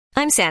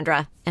I'm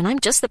Sandra, and I'm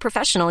just the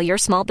professional your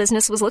small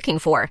business was looking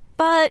for.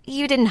 But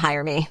you didn't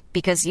hire me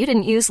because you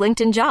didn't use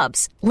LinkedIn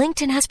Jobs.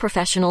 LinkedIn has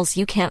professionals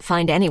you can't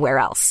find anywhere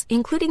else,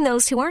 including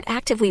those who aren't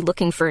actively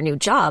looking for a new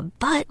job,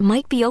 but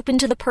might be open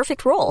to the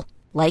perfect role,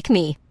 like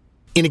me.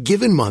 In a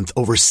given month,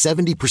 over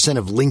 70%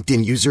 of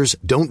LinkedIn users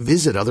don't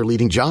visit other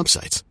leading job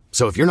sites.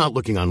 So if you're not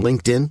looking on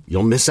LinkedIn,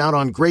 you'll miss out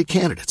on great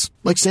candidates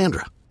like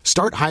Sandra.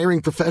 Start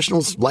hiring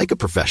professionals like a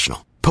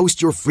professional.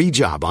 Post your free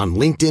job on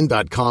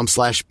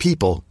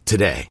linkedin.com/people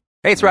today.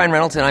 Hey, it's Ryan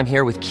Reynolds, and I'm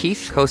here with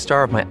Keith,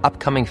 co-star of my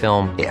upcoming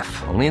film, If,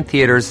 only in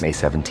theaters May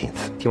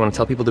 17th. Do you want to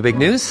tell people the big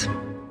news?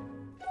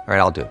 All right,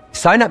 I'll do it.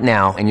 Sign up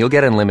now and you'll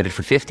get unlimited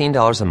for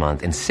 $15 a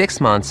month and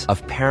 6 months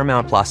of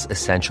Paramount Plus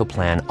Essential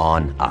Plan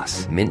on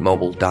us.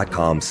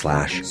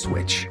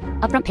 MintMobile.com/switch.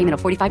 Upfront payment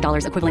of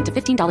 $45 equivalent to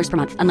 $15 per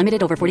month.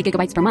 Unlimited over 40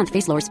 gigabytes per month.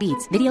 Face lower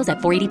speeds. Videos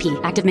at 480p.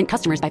 Active Mint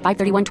customers by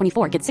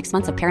 531.24 get 6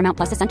 months of Paramount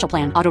Plus Essential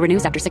Plan. Auto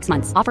renews after 6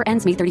 months. Offer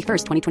ends May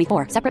 31st,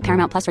 2024. Separate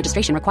Paramount Plus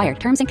registration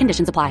required. Terms and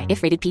conditions apply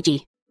if rated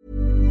PG.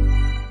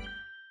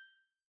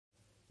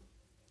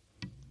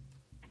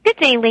 Good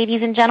day,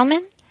 ladies and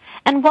gentlemen,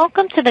 and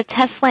welcome to the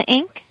Tesla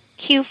Inc.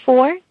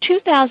 Q4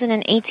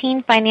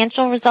 2018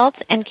 Financial Results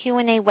and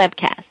Q&A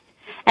webcast.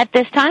 At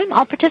this time,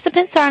 all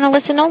participants are in a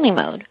listen-only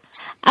mode.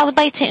 I would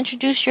like to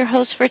introduce your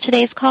host for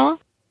today's call.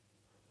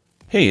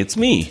 Hey, it's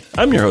me.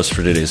 I'm your host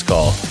for today's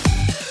call.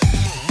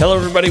 Hello,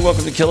 everybody.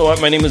 Welcome to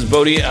Kilowatt. My name is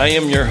Bodie. I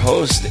am your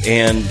host,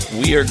 and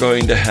we are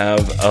going to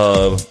have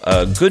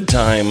a good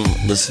time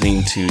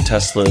listening to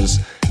Tesla's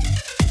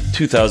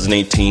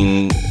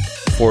 2018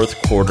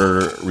 fourth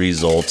quarter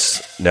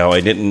results. Now,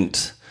 I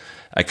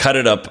cut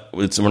it up.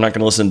 We're not going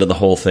to listen to the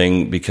whole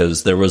thing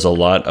because there was a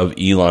lot of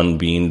Elon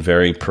being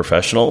very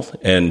professional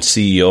and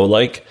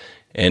CEO-like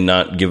and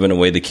not giving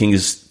away the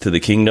keys to the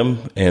kingdom.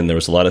 And there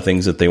was a lot of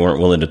things that they weren't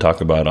willing to talk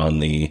about on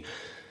the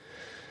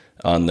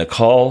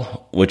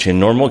call, which in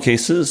normal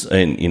cases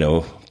and,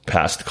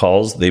 past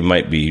calls, they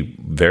might be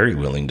very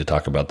willing to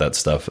talk about that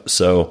stuff.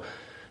 So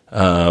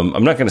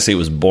I'm not going to say it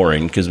was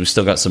boring because we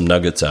still got some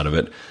nuggets out of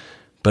it.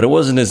 But it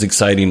wasn't as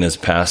exciting as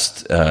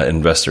past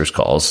investors'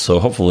 calls. So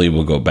hopefully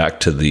we'll go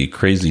back to the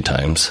crazy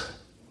times.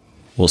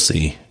 We'll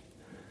see.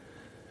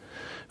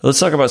 Let's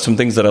talk about some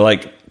things that I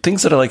like.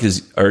 Things that I like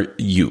are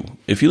you.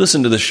 If you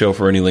listen to this show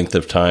for any length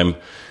of time,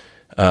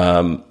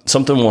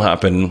 something will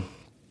happen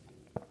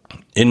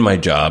in my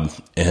job,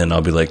 and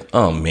I'll be like,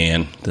 oh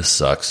man, this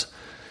sucks.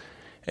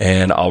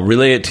 And I'll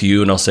relay it to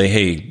you, and I'll say,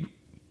 hey,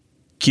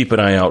 keep an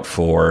eye out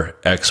for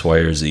X, Y,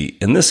 or Z.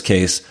 In this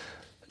case,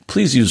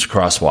 please use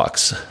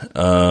crosswalks.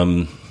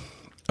 I'm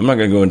not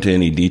going to go into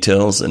any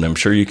details, and I'm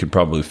sure you could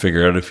probably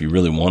figure out if you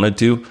really wanted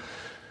to.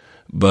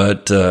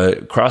 But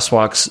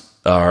crosswalks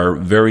are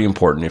very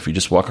important. If you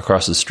just walk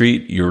across the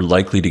street, you're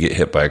likely to get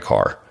hit by a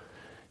car.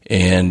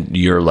 And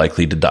you're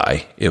likely to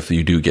die. If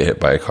you do get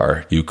hit by a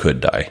car, you could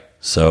die.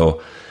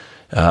 So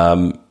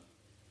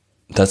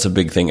that's a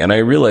big thing. And I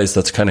realize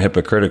that's kind of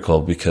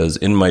hypocritical because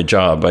in my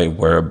job, I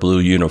wear a blue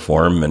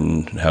uniform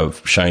and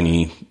have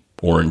shiny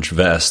orange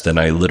vest, and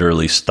I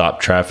literally stop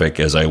traffic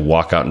as I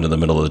walk out into the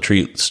middle of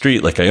the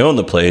street like I own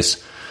the place,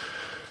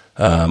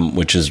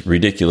 which is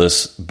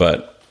ridiculous.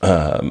 But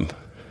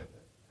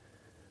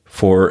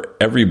for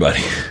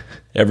everybody,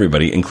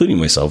 including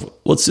myself,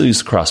 let's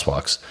use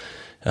crosswalks.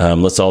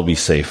 Let's all be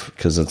safe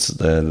because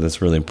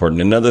that's really important.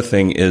 Another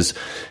thing is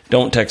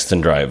don't text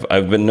and drive.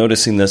 I've been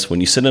noticing this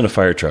when you sit in a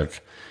fire truck.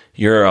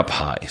 You're up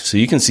high, so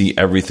you can see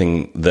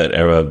everything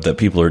that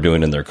people are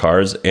doing in their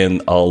cars,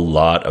 and a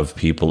lot of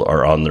people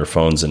are on their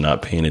phones and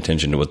not paying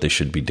attention to what they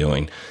should be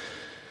doing.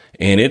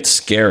 And it's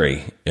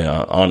scary,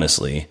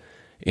 honestly.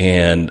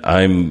 And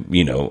I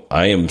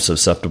am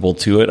susceptible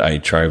to it. I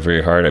try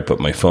very hard. I put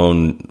my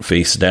phone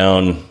face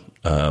down,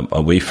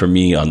 away from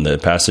me on the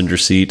passenger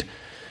seat,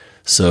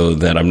 so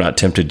that I'm not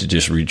tempted to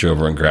just reach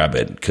over and grab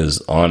it.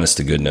 Because honest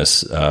to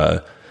goodness,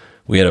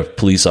 we had a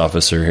police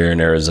officer here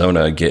in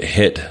Arizona get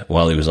hit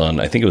while he was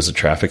on, I think it was a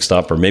traffic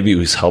stop, or maybe he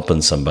was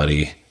helping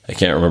somebody. I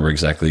can't remember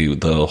exactly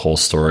the whole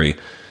story.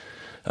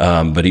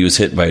 But he was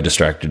hit by a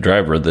distracted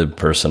driver. The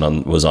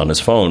person was on his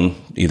phone,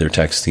 either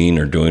texting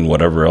or doing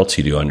whatever else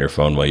you do on your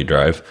phone while you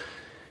drive.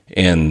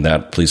 And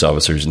that police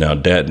officer is now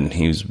dead, and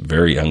he was a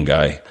very young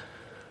guy.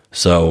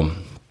 So,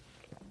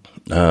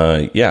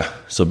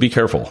 so be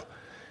careful.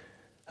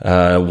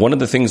 One of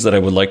the things that I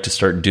would like to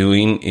start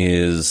doing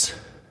is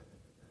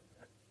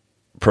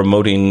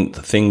promoting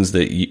the things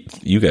that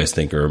you guys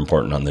think are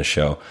important on this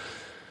show.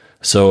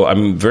 So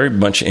I'm very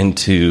much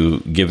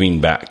into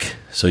giving back.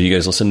 So you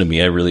guys listen to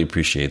me. I really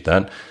appreciate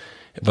that.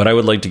 But I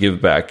would like to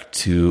give back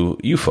to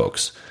you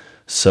folks.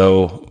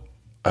 So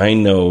I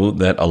know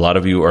that a lot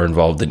of you are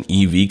involved in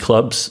EV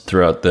clubs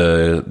throughout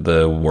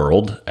the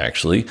world,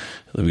 actually.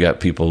 We've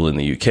got people in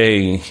the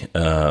UK,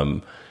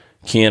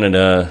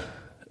 Canada,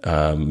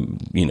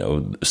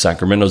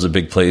 Sacramento's a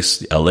big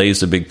place. LA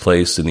is a big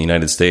place in the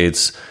United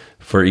States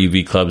for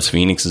EV clubs.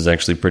 Phoenix is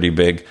actually pretty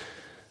big.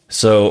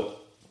 So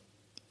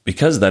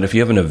because of that, if you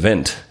have an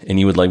event and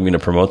you would like me to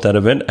promote that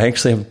event, I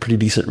actually have a pretty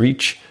decent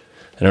reach.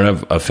 I don't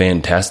have a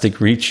fantastic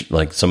reach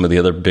like some of the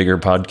other bigger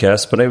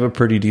podcasts, but I have a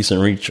pretty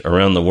decent reach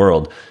around the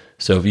world.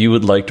 So if you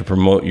would like to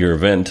promote your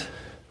event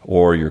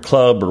or your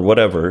club or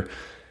whatever,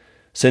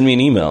 send me an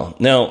email.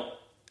 Now,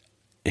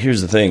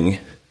 here's the thing.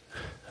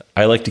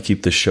 I like to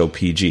keep this show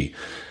PG.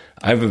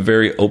 I have a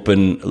very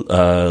open,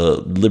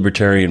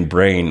 libertarian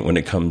brain when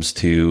it comes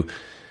to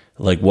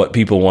like what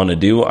people want to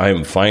do. I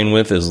am fine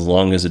with as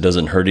long as it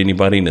doesn't hurt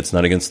anybody and it's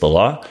not against the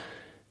law.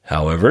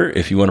 However,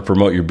 if you want to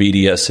promote your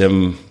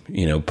BDSM,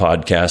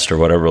 podcast or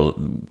whatever,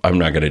 I'm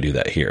not going to do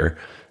that here.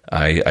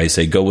 I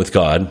say go with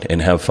God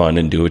and have fun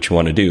and do what you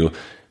want to do,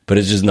 but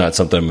it's just not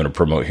something I'm going to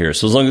promote here.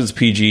 So as long as it's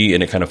PG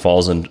and it kind of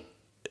falls in,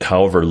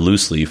 however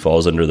loosely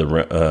falls under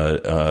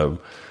the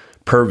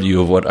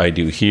purview of what I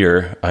do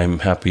here, I'm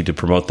happy to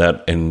promote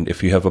that. And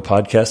if you have a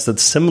podcast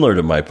that's similar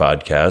to my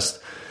podcast,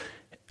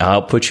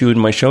 I'll put you in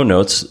my show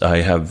notes. I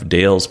have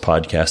Dale's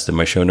podcast in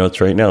my show notes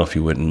right now. If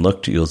you went and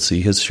looked, you'll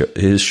see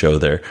his show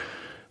there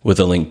with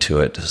a link to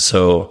it.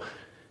 So,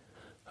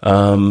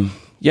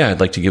 I'd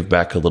like to give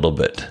back a little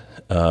bit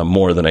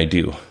more than I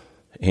do.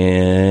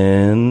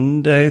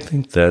 And I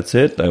think that's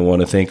it. I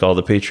want to thank all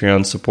the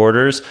Patreon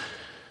supporters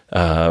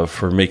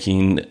for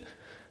making...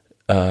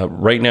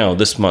 right now,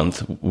 this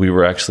month, we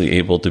were actually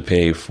able to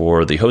pay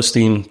for the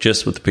hosting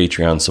just with the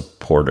Patreon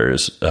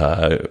supporters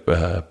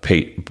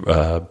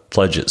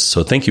pledges.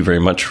 So thank you very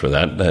much for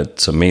that.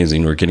 That's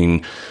amazing. We're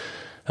getting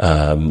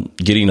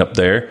up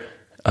there.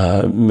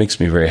 Makes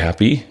me very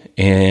happy.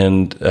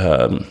 And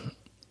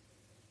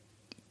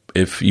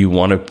if you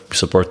want to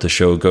support the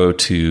show, go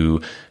to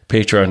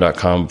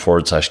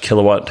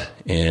patreon.com/kilowatt,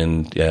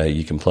 and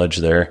you can pledge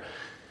there.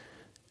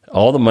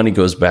 All the money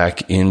goes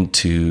back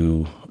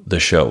into the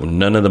show.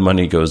 None of the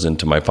money goes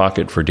into my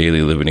pocket for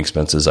daily living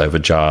expenses. I have a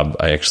job.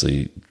 I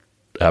actually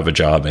have a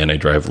job and I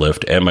drive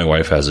Lyft, and my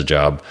wife has a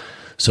job.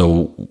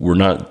 So we're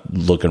not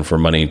looking for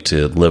money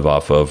to live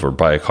off of or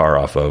buy a car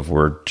off of.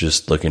 We're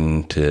just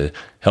looking to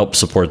help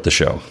support the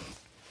show.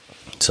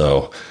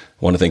 So I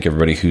want to thank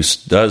everybody who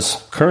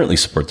does currently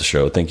support the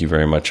show. Thank you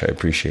very much. I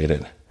appreciate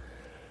it.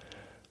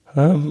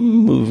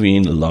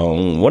 Moving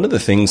along. One of the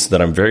things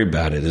that I'm very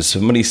bad at is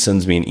somebody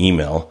sends me an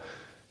email.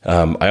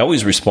 I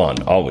always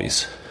respond,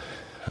 always.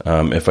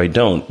 If I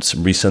don't,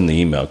 resend the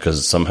email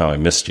because somehow I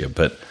missed you.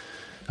 But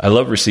I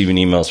love receiving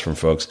emails from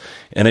folks.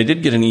 And I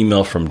did get an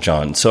email from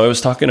John. So I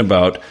was talking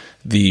about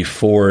the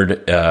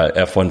Ford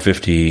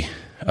F-150.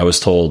 I was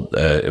told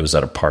it was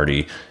at a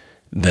party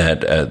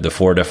that the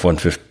Ford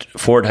F-150,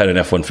 Ford had an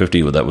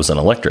F-150 that was an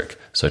electric.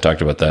 So I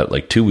talked about that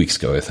like 2 weeks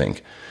ago, I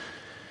think.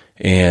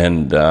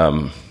 And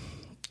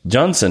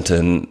John sent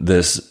in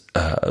this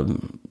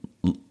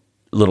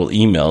little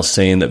email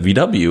saying that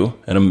VW,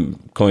 and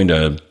I'm going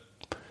to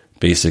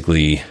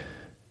basically,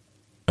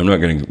 I'm not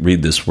going to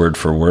read this word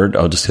for word.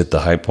 I'll just hit the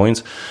high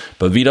points.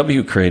 But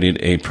VW created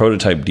a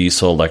prototype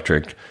diesel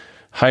electric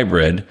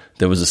hybrid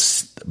that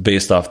was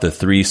based off the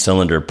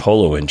 3-cylinder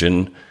Polo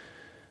engine.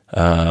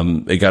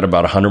 It got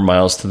about 100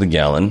 miles to the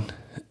gallon,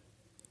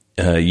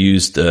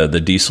 used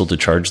the diesel to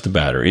charge the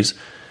batteries.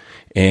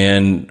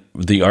 And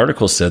the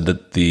article said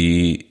that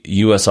the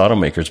U.S.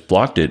 automakers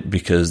blocked it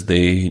because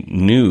they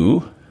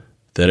knew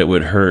that it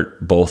would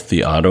hurt both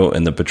the auto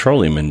and the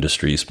petroleum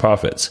industry's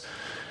profits.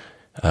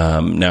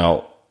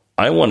 Now,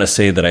 I want to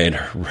say that I had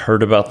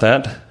heard about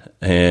that,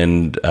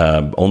 and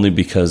only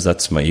because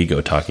that's my ego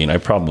talking. I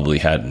probably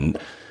hadn't.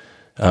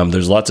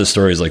 There's lots of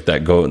stories like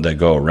that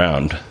go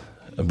around,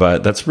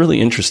 but that's really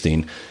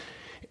interesting.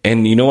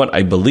 And you know what?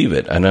 I believe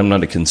it, and I'm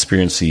not a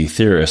conspiracy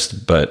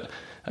theorist, but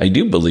I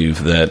do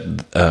believe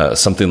that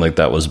something like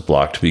that was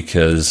blocked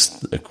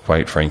because,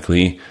 quite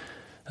frankly,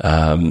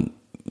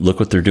 look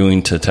what they're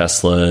doing to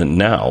Tesla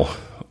now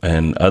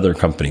and other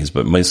companies,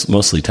 but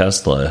mostly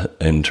Tesla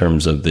in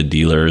terms of the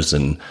dealers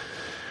and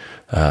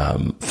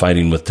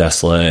fighting with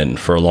Tesla. And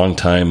for a long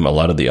time, a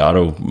lot of the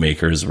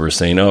automakers were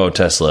saying, oh,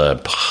 Tesla,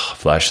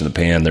 flash in the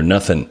pan, they're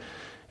nothing.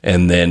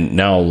 And then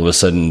now all of a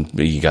sudden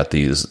you got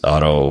these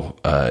auto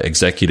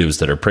executives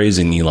that are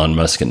praising Elon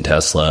Musk and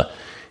Tesla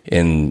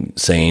and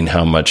saying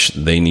how much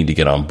they need to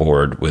get on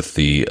board with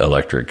the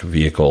electric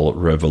vehicle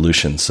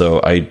revolution. So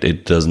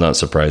it does not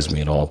surprise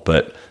me at all.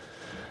 But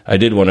I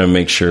did want to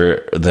make sure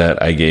that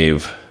I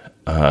gave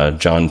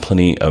John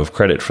plenty of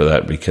credit for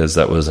that, because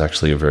that was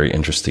actually a very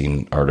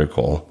interesting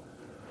article.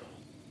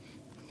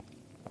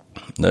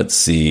 Let's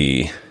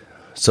see.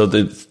 So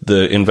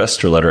the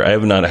investor letter, I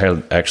have not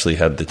actually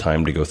had the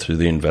time to go through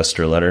the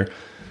investor letter.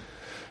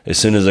 As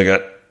soon as I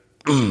got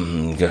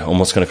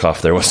almost going to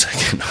cough there, 1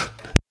 second.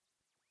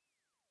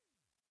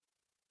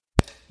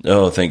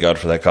 Oh, thank God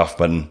for that cough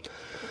button.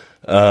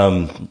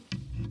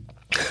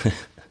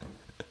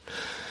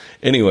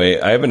 Anyway,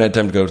 I haven't had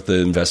time to go to the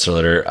investor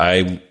letter.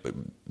 I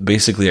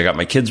got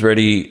my kids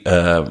ready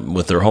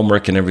with their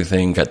homework and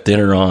everything, got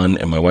dinner on,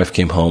 and my wife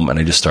came home, and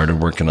I just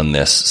started working on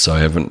this. So I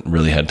haven't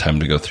really had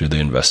time to go through the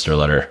investor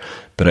letter,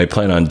 but I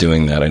plan on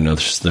doing that. I know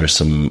there's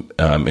some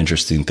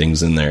interesting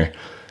things in there.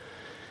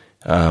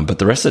 But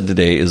the rest of the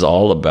day is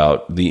all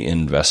about the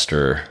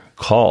investor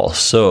call.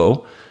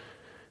 So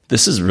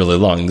This is really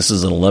long. This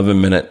is an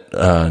 11-minute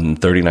and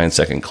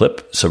 39-second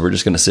clip, so we're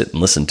just going to sit and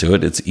listen to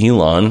it. It's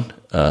Elon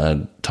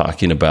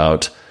talking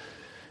about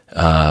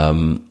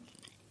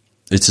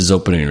it's his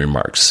opening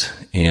remarks.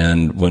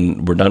 And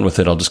when we're done with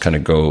it, I'll just kind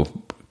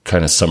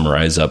of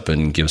summarize up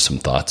and give some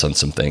thoughts on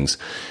some things.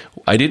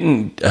 I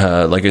didn't,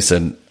 like I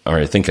said, or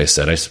I think I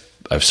said,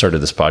 I've started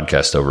this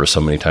podcast over so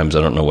many times,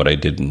 I don't know what I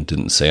did and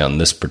didn't say on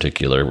this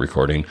particular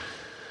recording.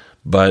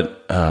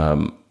 But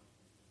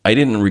I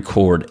didn't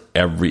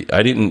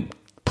I didn't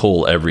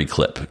pull every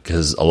clip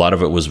because a lot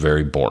of it was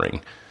very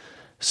boring.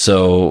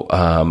 So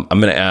I'm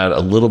going to add a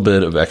little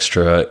bit of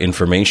extra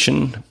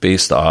information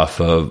based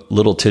off of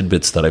little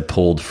tidbits that I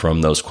pulled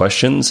from those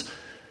questions,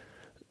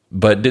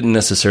 but didn't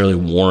necessarily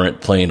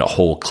warrant playing a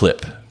whole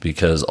clip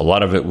because a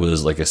lot of it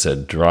was, like I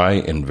said, dry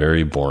and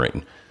very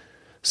boring.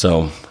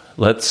 So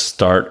let's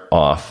start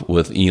off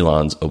with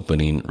Elon's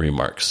opening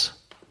remarks.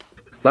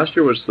 Last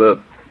year was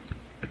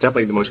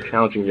definitely the most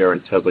challenging year in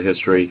Tesla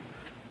history,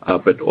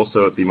 but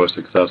also the most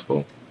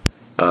successful.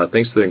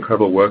 Thanks to the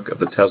incredible work of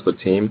the Tesla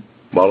team,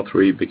 Model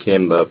 3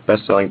 became the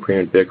best-selling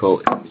premium vehicle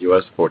in the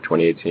U.S. for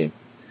 2018.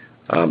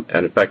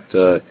 And in fact,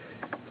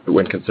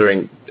 when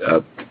considering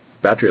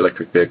battery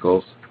electric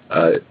vehicles,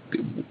 Tesla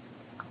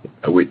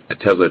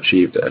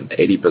achieved an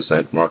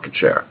 80% market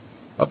share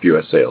of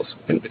U.S. sales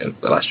in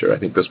last year. I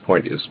think this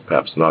point is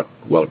perhaps not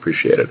well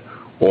appreciated.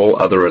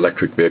 All other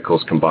electric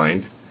vehicles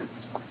combined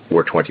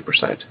were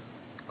 20%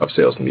 of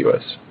sales in the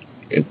U.S.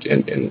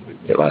 in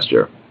last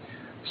year.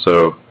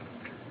 So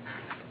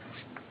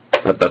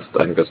I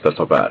think that's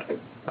not bad.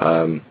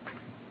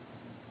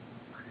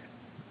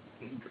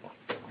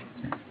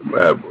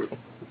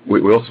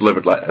 We also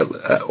delivered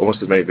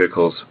almost as many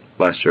vehicles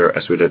last year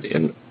as we did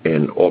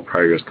in all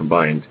prior years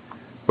combined,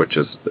 which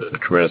is a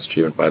tremendous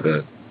achievement by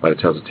the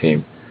Tesla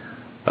team.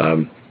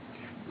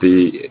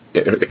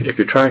 If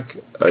you track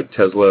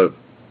Tesla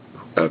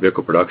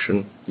vehicle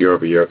production year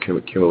over year,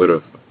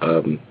 cumulative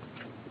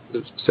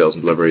sales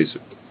and deliveries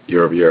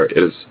year over year, it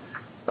is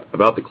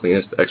about the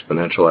cleanest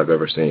exponential I've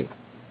ever seen.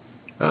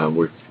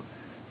 We've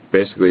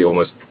basically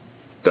almost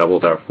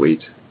doubled our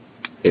fleet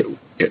in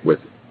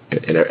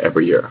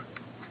every year.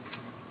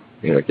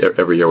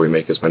 Every year we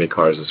make as many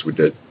cars as we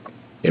did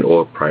in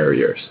all prior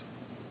years.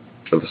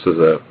 So this is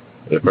a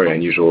very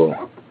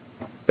unusual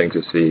thing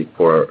to see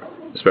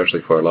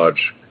especially for a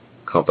large,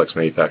 complex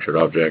manufactured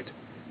object.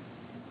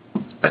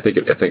 I think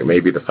it may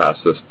be the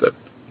fastest that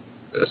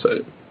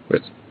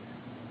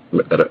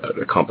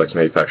a complex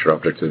manufactured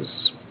object is,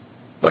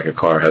 like a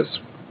car, has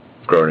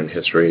grown in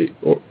history,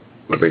 or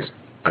at least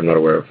I'm not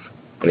aware of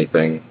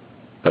anything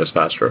that is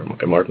faster.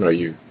 Martin, are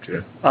you?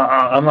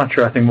 I'm not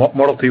sure. I think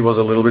Model T was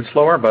a little bit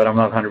slower, but I'm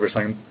not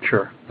 100%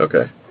 sure.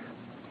 Okay.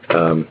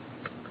 And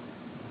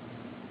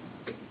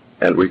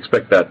we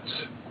expect that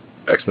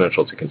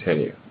exponential to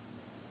continue.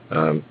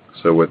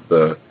 So with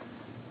the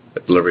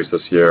deliveries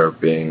this year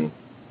being,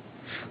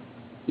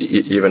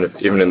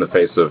 even in the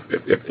face of,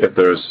 if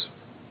there's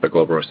a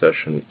global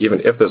recession, even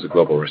if there's a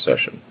global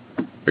recession,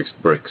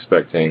 we're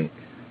expecting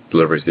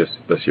deliveries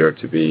this year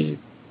to be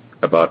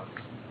about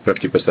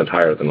 50%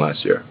 higher than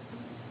last year.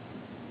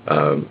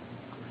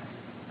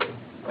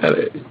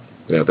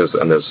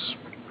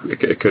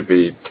 It could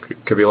be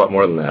a lot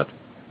more than that.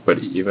 But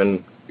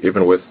even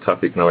with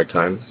tough economic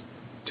times,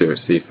 to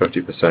see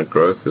 50%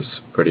 growth is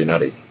pretty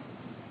nutty.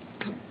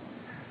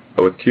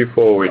 But with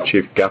Q4, we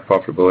achieved GAAP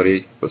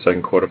profitability for the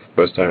second quarter for the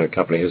first time in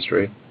company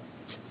history,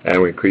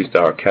 and we increased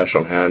our cash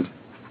on hand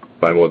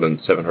by more than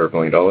 $700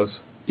 million,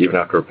 even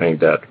after repaying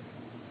debt,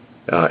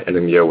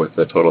 ending the year with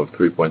a total of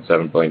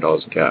 $3.7 billion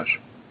in cash.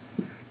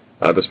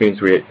 This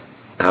means we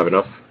have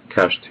enough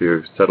cash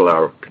to settle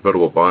our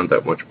convertible bond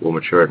that will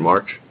mature in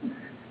March.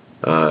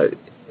 In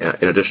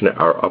addition,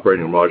 our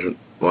operating margin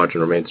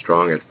remains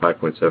strong at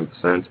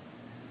 5.7%.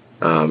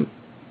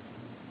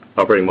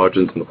 Operating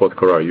margins in the fourth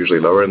quarter are usually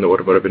lower in the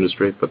automotive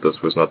industry, but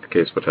this was not the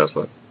case for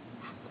Tesla.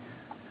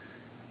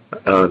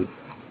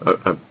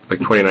 I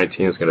think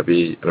 2019 is going to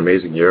be an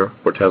amazing year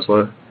for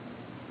Tesla.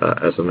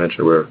 As I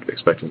mentioned, we're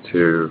expecting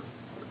to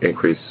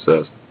increase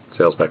sales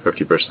by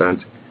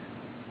 50%.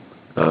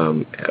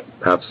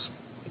 Perhaps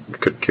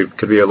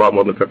could be a lot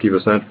more than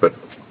 50%, but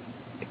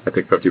I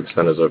think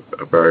 50% is a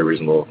very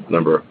reasonable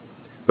number.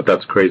 But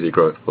that's crazy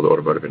growth for the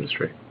automotive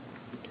industry.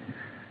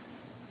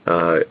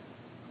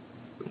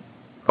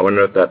 I want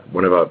to note that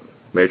one of our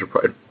major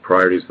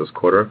priorities this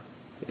quarter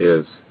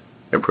is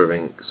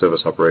improving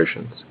service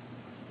operations.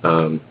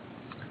 So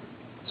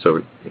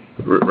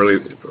really,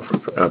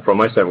 from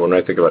my standpoint, when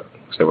I think about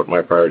what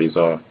my priorities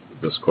are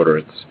this quarter,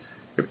 it's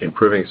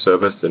improving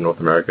service in North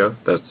America.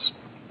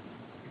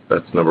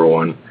 That's number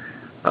one.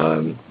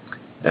 And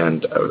I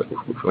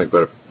think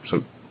about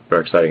some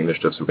very exciting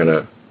initiatives we're going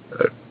to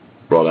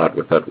roll out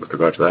with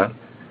regard to that.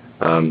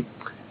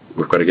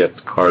 We're going to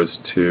get cars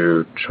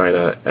to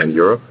China and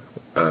Europe,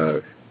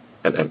 and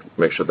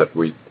make sure that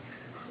we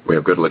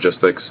have good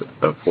logistics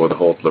for the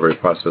whole delivery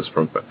process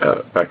from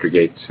factory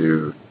gate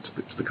to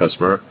the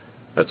customer.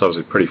 That's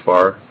obviously pretty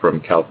far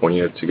from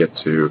California to get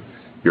to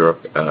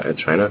Europe and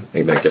China,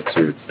 and then get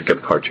the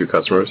car to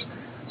customers.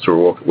 So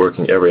we're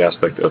working every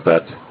aspect of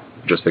that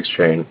logistics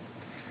chain,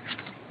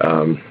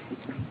 and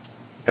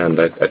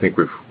I think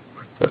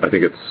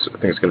it's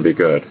going to be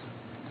good.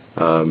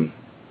 I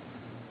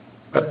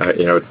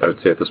would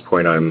say at this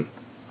point I'm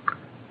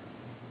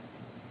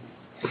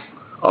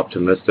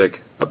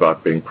optimistic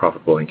about being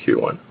profitable in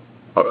Q1.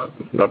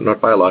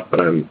 Not by a lot, but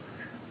I'm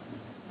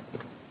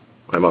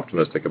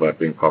optimistic about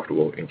being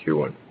profitable in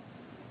Q1,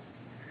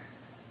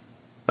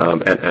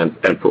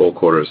 and for all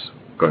quarters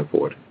going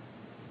forward.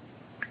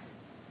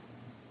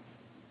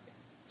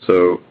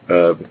 So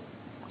let's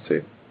see.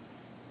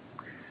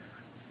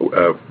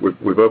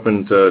 We've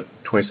opened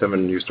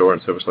 27 new store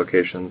and service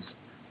locations,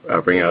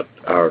 bringing out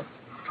our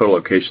total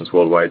locations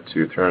worldwide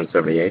to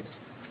 378,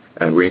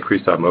 and we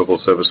increased our mobile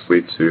service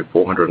fleet to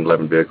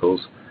 411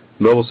 vehicles.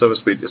 Mobile service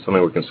fleet is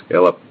something we can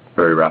scale up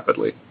very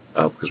rapidly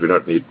because we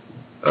don't need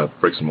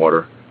bricks and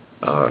mortar.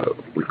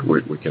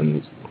 We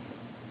can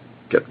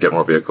get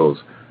more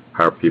vehicles,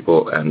 hire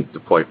people, and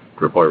deploy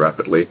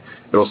rapidly.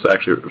 It also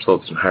actually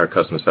results in higher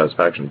customer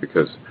satisfaction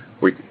because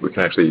we can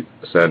actually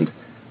send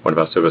one of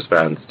our service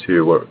vans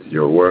to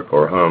your work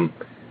or home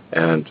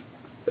and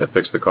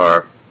fix the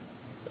car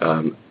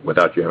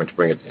without you having to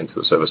bring it into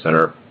the service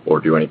center or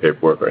do any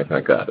paperwork or anything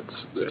like that.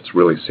 It's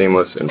really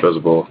seamless and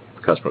visible.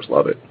 The customers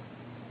love it.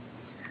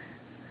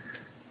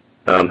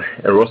 And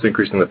we're also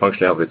increasing the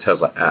functionality of the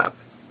Tesla app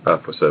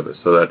for service,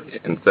 so that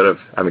instead of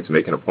having to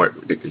make an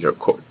appointment,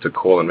 to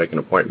call and make an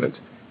appointment,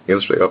 you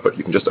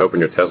can just open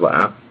your Tesla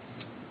app.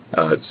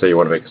 Say you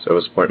want to make a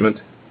service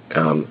appointment,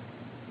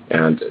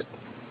 and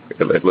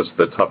it lists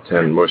the top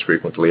 10 most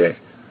frequently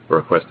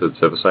requested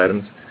service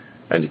items,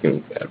 and you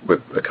can,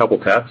 with a couple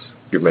taps,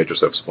 you've made your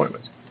service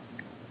appointment.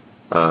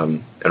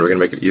 And we're going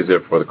to make it easier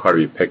for the car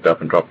to be picked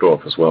up and dropped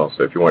off as well.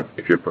 So if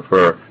you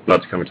prefer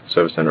not to come into the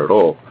service center at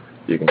all,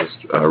 you can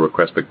just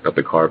request that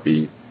the car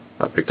be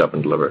picked up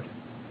and delivered.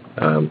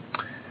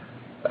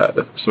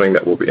 Something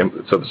that will be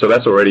so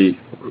that's already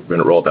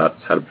been rolled out.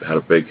 It's had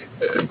a big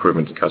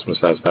improvement in customer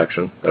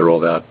satisfaction. That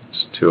rolled out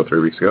 2 or 3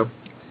 weeks ago.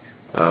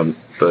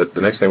 The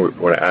next thing we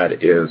want to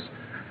add is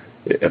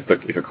if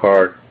your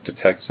car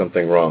detects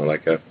something wrong,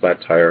 like a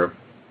flat tire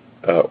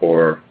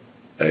or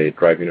a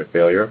drive unit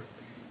failure,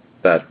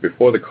 that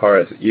before the car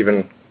has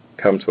even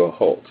come to a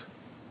halt,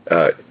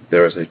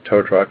 there is a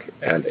tow truck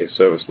and a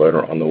service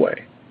loaner on the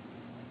way.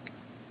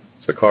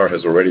 So the car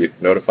has already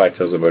notified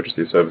Tesla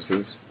Emergency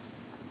Services,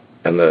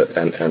 and a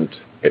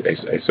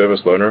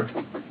service loaner,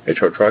 a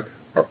tow truck,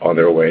 are on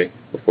their way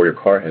before your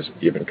car has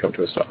even come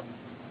to a stop.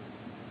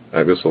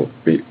 This will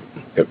be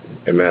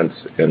immense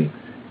in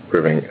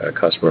improving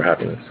customer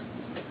happiness.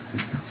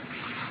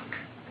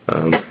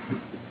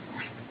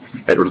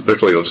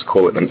 Literally, you'll just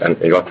call it, and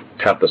you'll have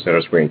to tap the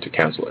center screen to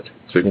cancel it.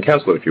 So you can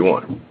cancel it if you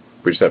want.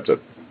 We just have to.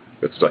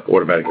 It's like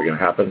automatically going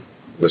to happen.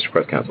 Just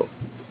press cancel.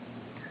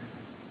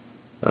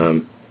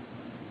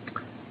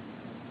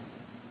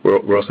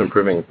 We're also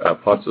improving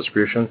parts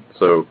distribution.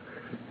 So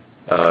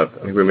I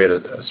think we made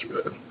a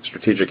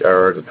strategic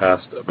error in the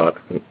past about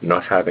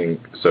not having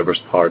service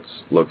parts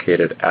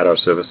located at our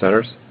service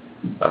centers.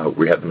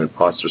 We had them in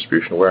parts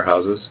distribution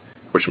warehouses,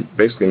 which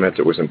basically meant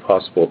it was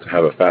impossible to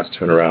have a fast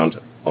turnaround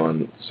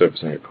on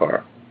servicing a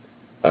car.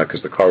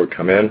 Because the car would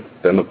come in,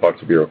 then the parts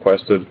would be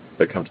requested,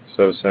 they'd come to the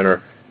service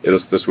center.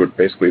 This would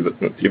basically,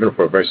 even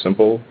for a very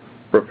simple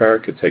repair,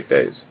 it could take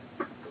days.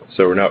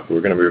 So we're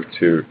going to move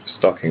to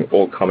stocking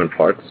all common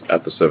parts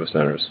at the service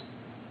centers,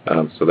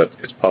 so that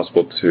it's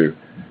possible to,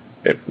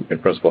 in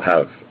principle,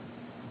 have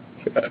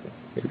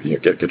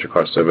get your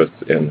car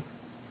serviced in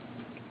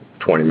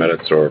 20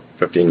 minutes or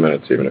 15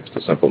 minutes, even if it's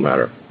a simple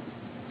matter.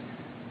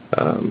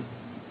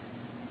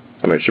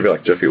 It should be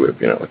like Jiffy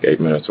Lube, like 8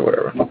 minutes or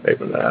whatever, 8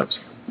 minute apps.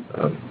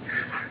 It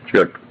should be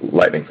like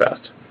lightning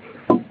fast.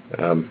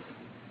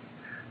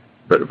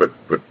 But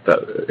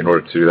in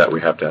order to do that,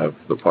 we have to have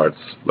the parts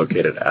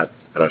located at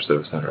our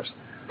service centers.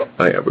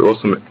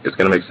 It's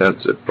going to make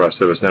sense for our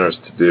service centers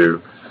to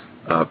do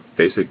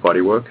basic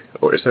body work,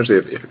 or essentially,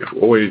 if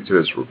all we need to do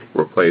is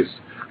replace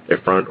a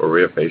front or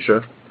rear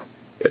fascia,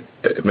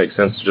 it makes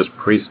sense to just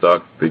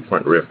pre-stock the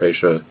front and rear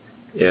fascia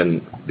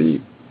in the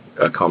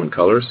common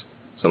colors.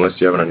 So unless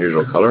you have an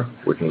unusual color,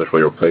 we can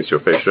literally replace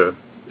your fascia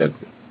in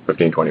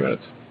 15-20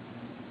 minutes.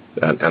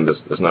 And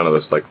there's none of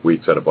this like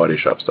weeks at a body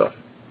shop stuff.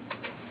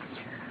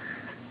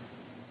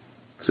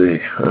 Let's see.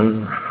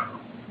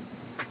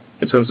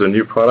 In terms of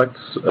new products,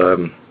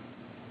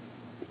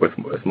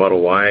 with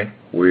Model Y,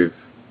 we've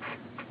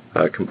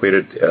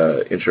completed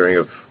engineering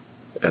of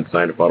and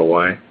signed Model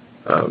Y,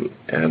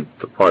 and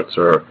the parts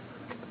are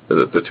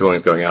the tooling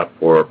is going out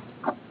for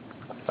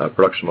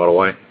production Model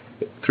Y.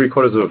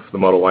 3/4 of the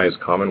Model Y is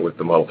common with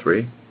the Model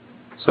 3,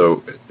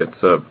 so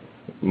it's a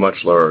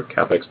much lower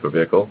capex per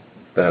vehicle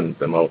than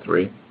the Model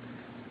 3,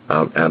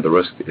 and the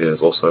risk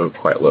is also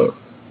quite low.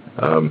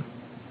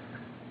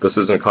 This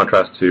is in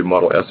contrast to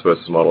Model S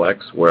versus Model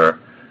X, where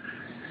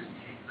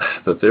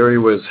the theory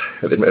was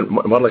in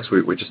Model X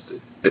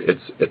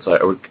it's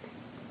like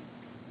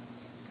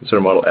consider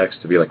Model X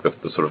to be like the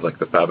sort of like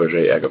the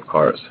Fabergé egg of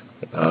cars.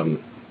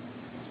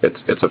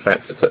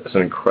 It's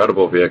an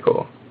incredible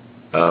vehicle,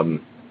 and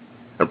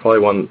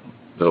probably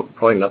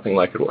nothing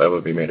like it will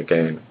ever be made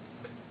again,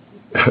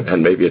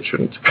 and maybe it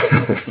shouldn't.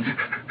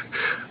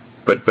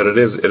 but it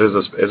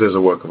is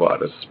a work of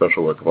art. It's a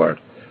special work of art.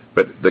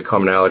 But the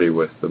commonality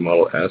with the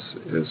Model S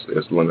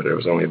is limited. It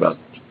was only about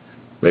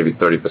maybe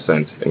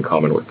 30% in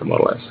common with the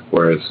Model S,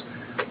 whereas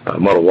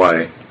Model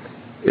Y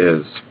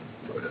is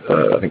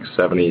I think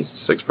 76%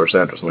 or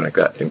something like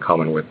that in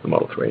common with the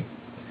Model 3.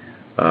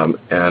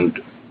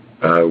 And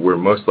we're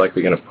most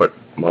likely going to put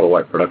Model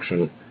Y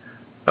production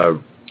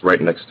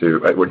right next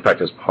to, in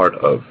fact, as part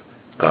of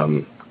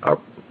our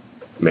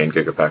main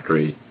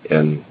Gigafactory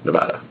in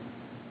Nevada.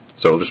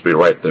 So it'll just be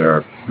right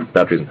there.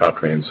 Batteries and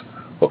powertrains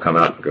will come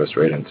out and go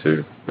straight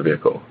into the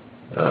vehicle.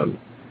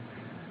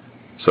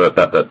 So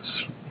that's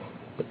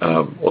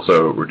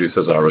also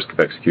reduces our risk of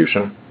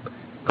execution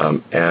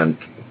and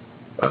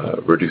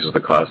reduces the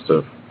cost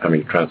of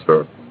having to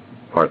transfer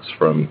parts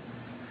from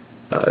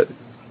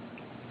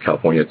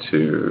California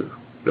to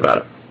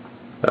Nevada.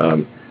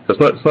 So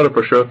it's not a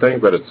for sure thing,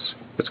 but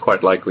it's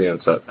quite likely,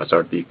 and that's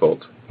our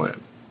default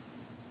plan.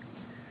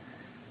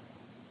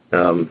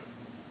 I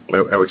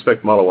would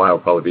expect Model Y will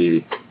probably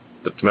be,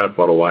 the demand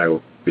for Model Y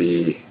will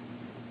be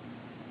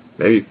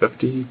maybe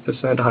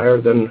 50% higher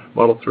than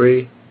Model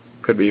 3,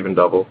 could be even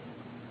double.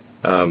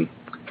 As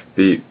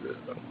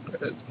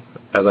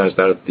I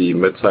understand it, the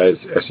mid-size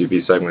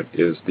SUV segment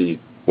is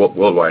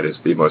worldwide is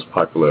the most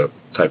popular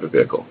type of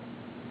vehicle.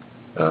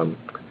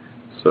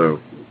 So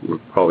we'll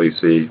probably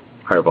see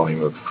higher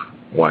volume of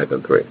Y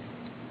than 3.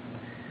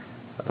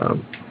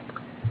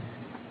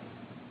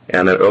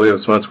 And then earlier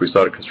this month, we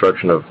started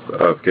construction of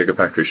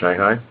Gigafactory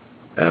Shanghai,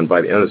 and by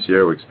the end of this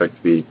year, we expect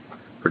to be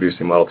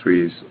producing Model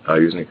 3s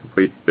using a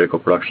complete vehicle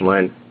production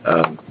line.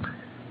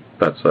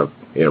 That's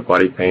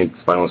body paint,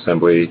 final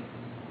assembly,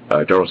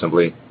 general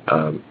assembly,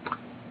 and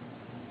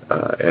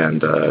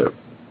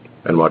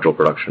module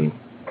production.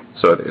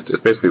 So it's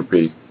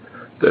basically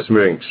it's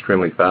moving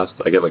extremely fast.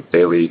 I get like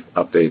daily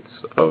updates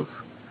of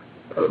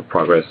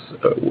progress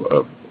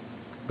of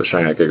the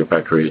Shanghai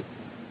Gigafactory,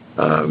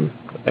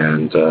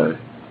 and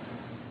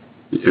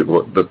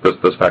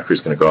this factory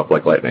is going to go up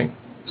like lightning.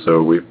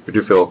 So we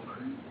do feel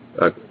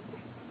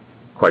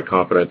quite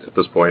confident at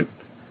this point,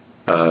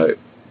 at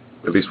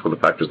least for the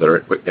factors that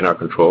are in our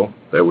control,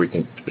 that we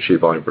can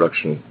achieve volume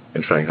production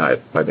in Shanghai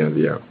by the end of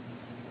the year.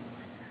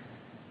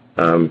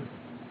 And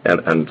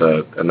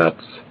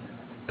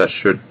that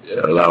should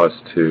allow us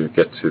to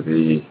get to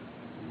the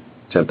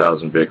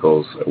 10,000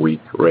 vehicles a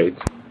week rate,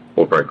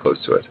 or very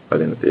close to it by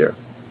the end of the year.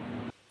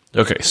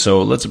 Okay,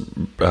 so let's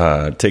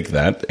take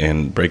that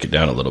and break it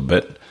down a little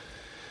bit.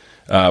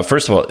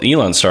 First of all,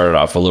 Elon started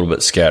off a little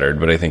bit scattered,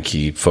 but I think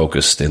he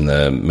focused in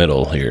the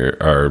middle here,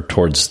 or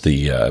towards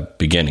the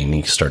beginning,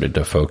 he started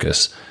to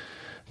focus.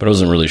 But I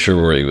wasn't really sure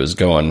where he was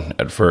going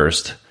at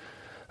first.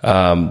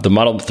 The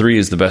Model 3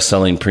 is the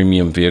best-selling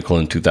premium vehicle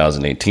in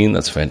 2018.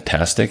 That's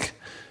fantastic.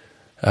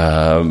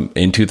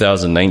 In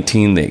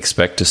 2019, they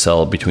expect to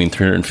sell between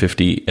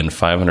 350 and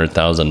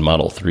 500,000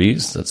 Model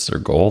 3s. That's their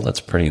goal.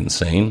 That's pretty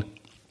insane.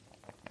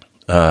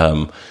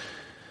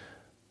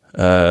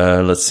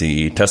 Let's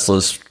see.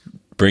 Tesla's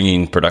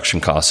bringing production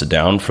costs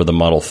down for the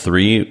Model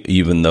 3,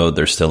 even though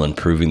they're still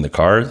improving the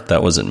car.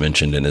 That wasn't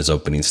mentioned in his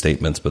opening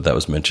statements, but that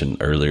was mentioned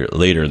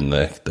later in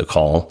the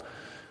call.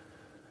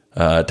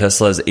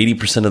 Tesla has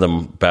 80% of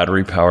the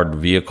battery-powered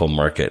vehicle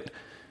market,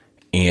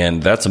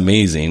 and that's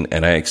amazing.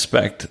 And I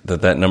expect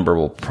that number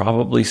will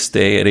probably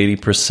stay at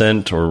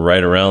 80% or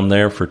right around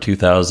there for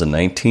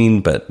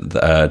 2019.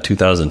 But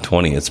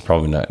 2020, it's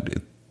probably not.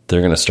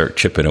 They're going to start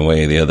chipping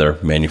away. The other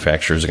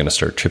manufacturers are going to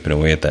start chipping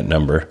away at that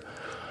number.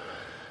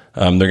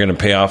 They're going to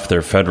pay off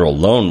their federal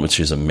loan, which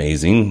is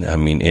amazing. I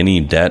mean,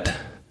 any debt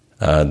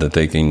that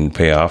they can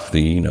pay off,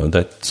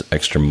 that's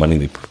extra money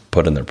they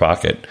put in their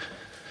pocket.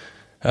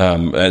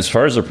 As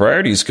far as the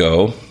priorities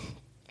go,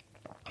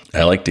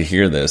 I like to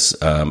hear this.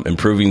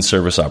 Improving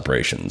service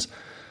operations.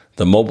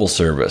 The mobile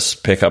service,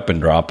 pick up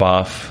and drop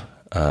off.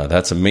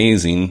 That's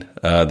amazing.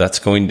 That's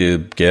going to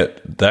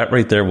that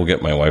right there will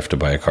get my wife to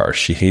buy a car.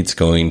 She hates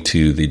going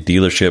to the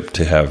dealership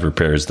to have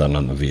repairs done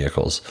on the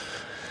vehicles.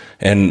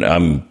 And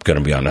I'm going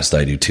to be honest,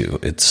 I do too.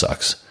 It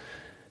sucks.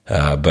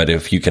 But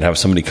if you can have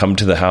somebody come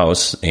to the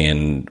house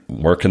and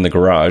work in the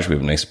garage, we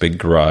have a nice big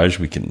garage,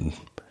 we can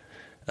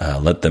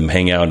let them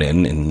hang out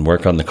in and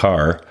work on the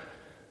car.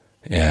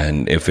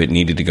 And if it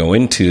needed to go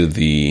into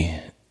the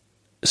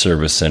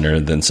service center,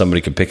 then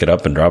somebody could pick it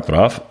up and drop it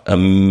off.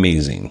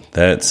 Amazing.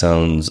 That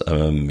sounds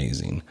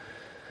amazing.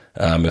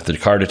 If the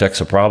car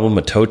detects a problem,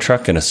 a tow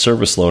truck and a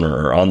service loaner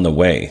are on the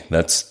way.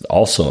 That's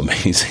also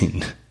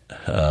amazing.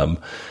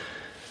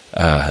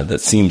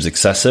 That seems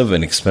excessive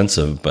and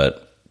expensive,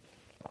 but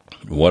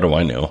what do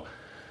I know?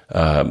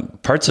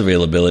 Parts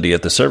availability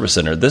at the service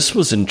center. This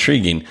was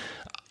intriguing.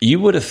 You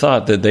would have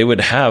thought that they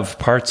would have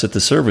parts at the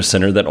service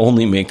center. That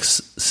only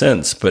makes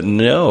sense. But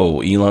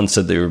no, Elon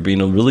said they were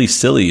being really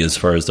silly as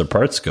far as their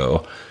parts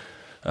go.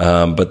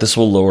 But this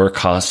will lower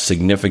costs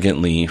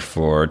significantly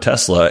for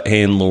Tesla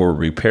and lower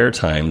repair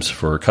times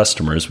for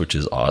customers, which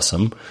is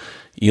awesome.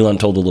 Elon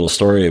told a little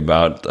story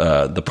about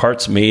the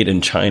parts made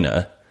in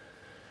China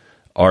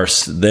are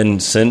then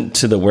sent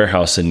to the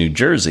warehouse in New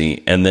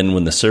Jersey, and then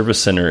when the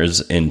service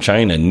centers in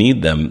China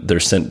need them,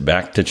 they're sent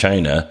back to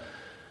China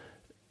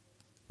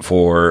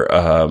for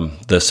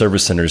the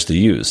service centers to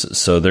use.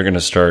 So they're going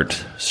to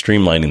start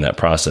streamlining that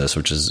process,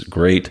 which is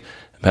great.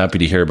 I'm happy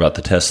to hear about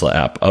the Tesla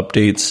app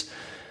updates.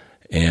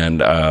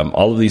 And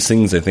all of these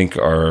things I think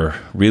are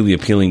really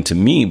appealing to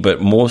me,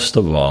 but most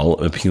of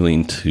all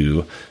appealing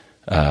to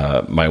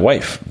my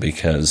wife,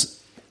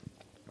 because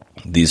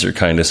these are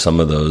kind of some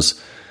of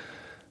those,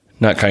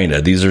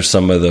 these are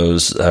some of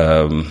those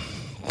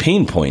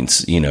pain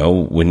points,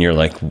 when you're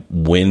like,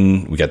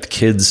 when we got the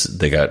kids,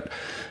 they got,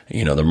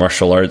 their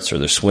martial arts or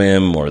their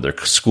swim or their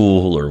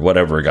school or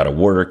whatever, got to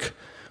work.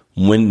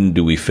 When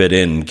do we fit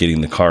in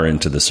getting the car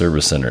into the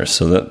service center?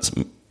 So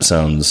that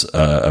sounds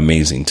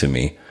amazing to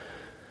me.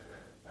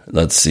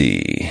 Let's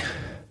see.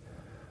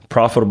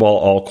 Profitable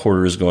all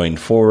quarters going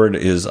forward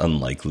is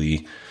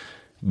unlikely,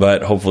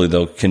 but hopefully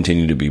they'll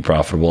continue to be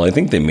profitable. I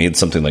think they made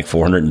something like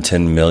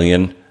 $410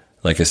 million.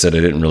 Like I said, I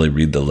didn't really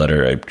read the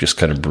letter. I just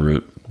kind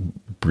of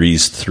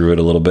breezed through it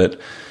a little bit,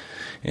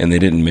 and they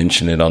didn't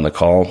mention it on the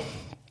call.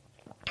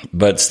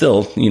 But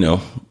still,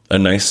 a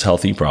nice,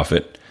 healthy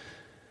profit.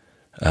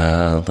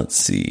 Let's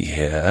see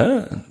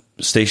here.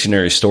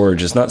 Stationary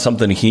storage is not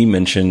something he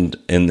mentioned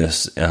in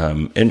this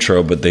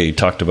intro, but they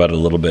talked about it a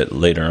little bit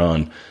later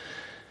on.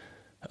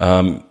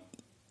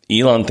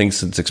 Elon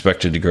thinks it's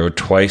expected to grow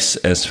twice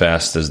as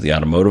fast as the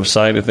automotive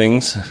side of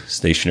things,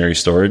 stationary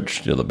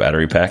storage, the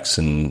battery packs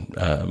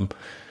and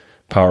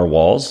power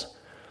walls.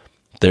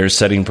 They're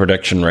setting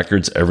production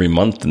records every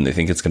month, and they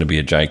think it's going to be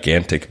a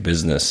gigantic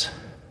business.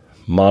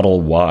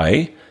 Model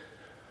Y.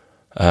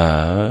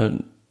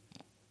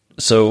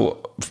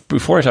 So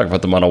before I talk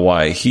about the Model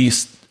Y, he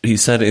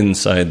said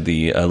inside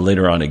the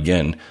later on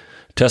again,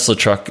 Tesla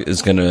truck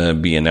is going to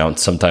be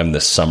announced sometime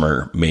this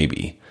summer,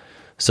 maybe.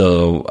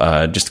 So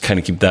just kind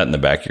of keep that in the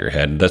back of your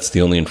head. That's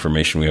the only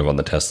information we have on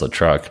the Tesla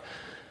truck.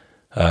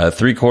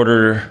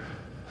 Three-quarters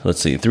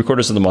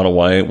of the Model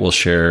Y will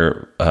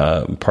share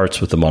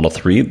parts with the Model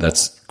 3.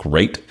 That's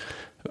great.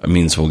 It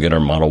means we'll get our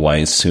Model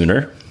Y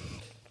sooner.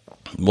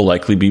 Will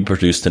likely be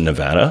produced in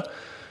Nevada.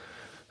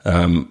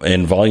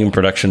 And volume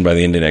production by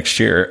the end of next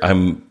year.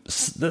 I'm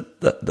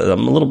a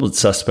little bit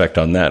suspect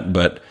on that,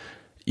 but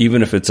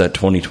even if it's at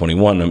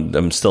 2021,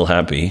 I'm still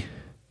happy.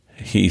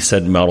 He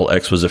said Model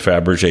X was a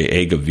Fabergé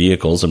egg of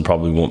vehicles and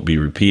probably won't be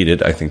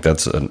repeated. I think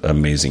that's an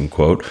amazing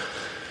quote.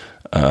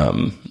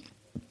 It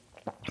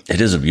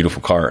is a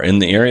beautiful car. In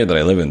the area that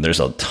I live in, there's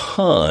a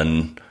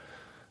ton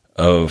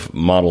of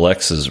Model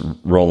X's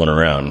rolling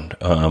around.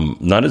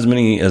 Not as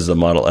many as the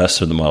Model S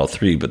or the Model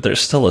 3, but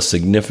there's still a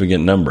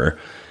significant number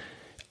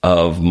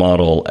of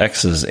Model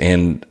X's.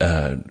 And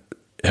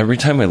every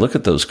time I look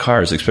at those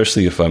cars,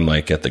 especially if I'm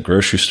like at the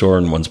grocery store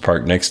and one's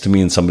parked next to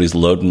me and somebody's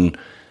loading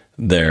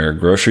their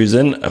groceries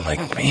in, I'm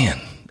like, man,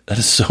 that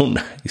is so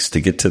nice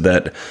to get to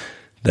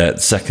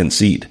that second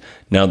seat.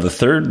 Now, the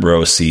third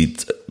row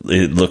seat,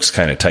 it looks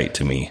kind of tight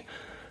to me,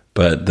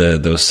 but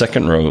those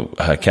second row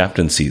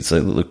captain seats, they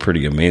look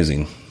pretty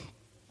amazing.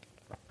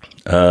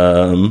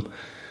 Let's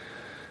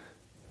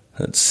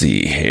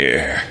see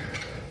here.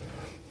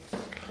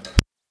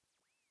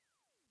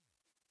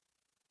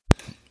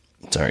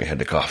 Sorry, I had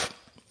to cough.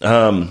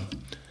 The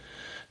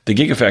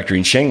Gigafactory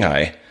in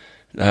Shanghai,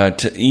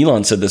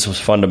 Elon said this was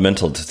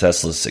fundamental to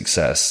Tesla's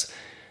success.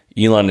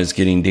 Elon is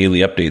getting daily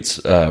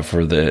updates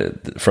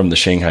from the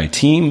Shanghai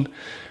team.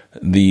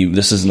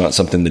 This is not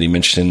something that he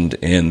mentioned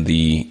in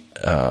the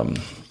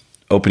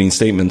opening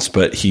statements,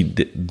 but he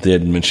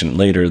did mention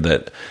later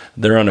that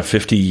they're on a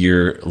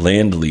 50-year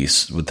land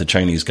lease with the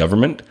Chinese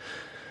government.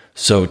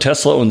 So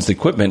Tesla owns the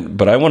equipment,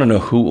 but I want to know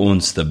who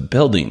owns the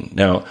building.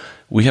 Now,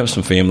 we have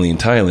some family in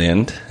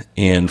Thailand,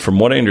 and from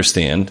what I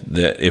understand,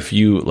 that if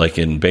you, like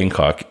in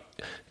Bangkok,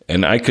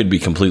 and I could be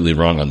completely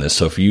wrong on this,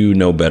 so if you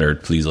know better,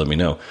 please let me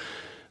know.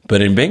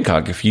 But in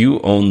Bangkok, if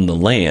you own the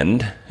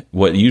land,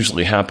 what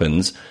usually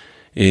happens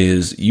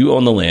is you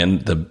own the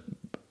land, the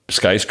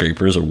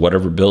skyscrapers or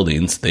whatever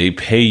buildings, they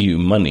pay you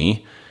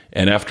money,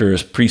 and after a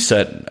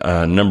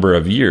preset number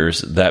of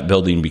years, that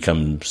building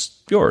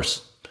becomes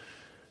yours.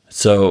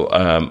 So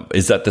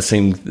is that the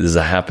same? Does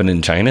that happen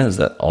in China? Is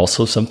that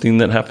also something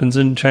that happens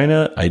in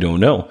China? I don't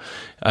know.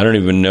 I don't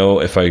even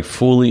know if I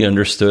fully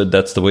understood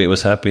that's the way it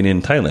was happening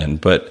in Thailand,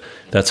 but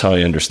that's how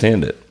I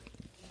understand it.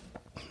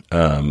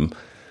 Does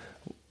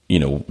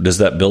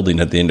that building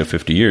at the end of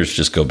 50 years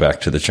just go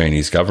back to the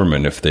Chinese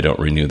government if they don't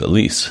renew the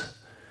lease?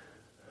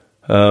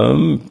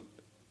 But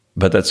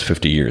that's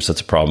 50 years.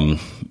 That's a problem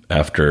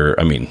after,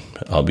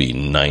 I'll be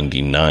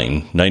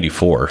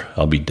 94.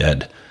 I'll be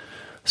dead.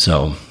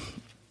 So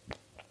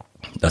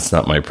that's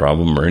not my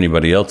problem or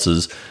anybody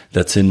else's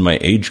that's in my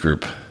age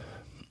group.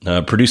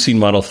 Producing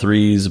Model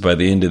 3s by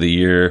the end of the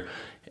year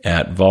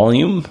at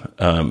volume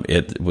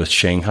with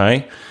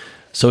Shanghai.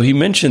 So he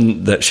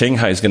mentioned that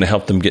Shanghai is going to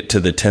help them get to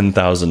the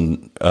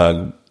 10,000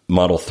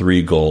 Model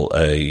 3 goal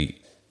a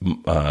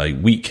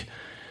week.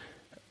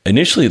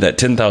 Initially, that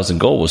 10,000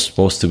 goal was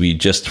supposed to be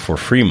just for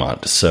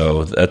Fremont,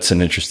 so that's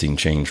an interesting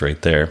change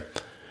right there.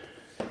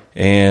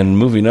 And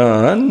moving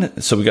on,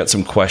 so we got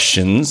some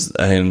questions,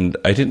 and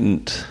I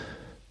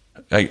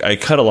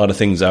cut a lot of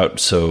things out,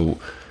 so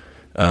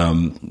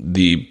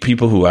the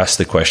people who asked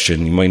the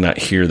question, you might not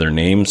hear their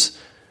names.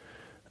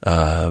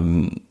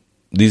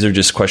 These are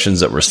just questions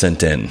that were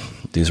sent in.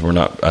 These were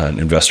not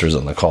investors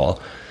on the call.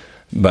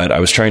 But I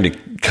was trying to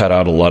cut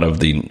out a lot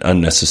of the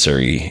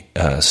unnecessary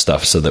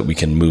stuff so that we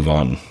can move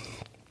on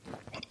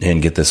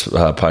and get this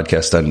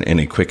podcast done in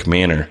a quick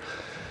manner.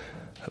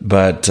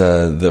 But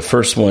the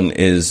first one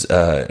is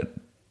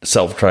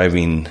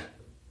self-driving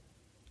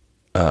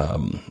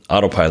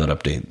autopilot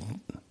update.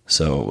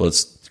 So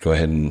let's go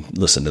ahead and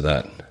listen to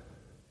that.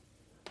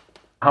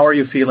 How are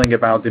you feeling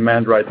about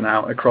demand right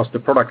now across the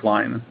product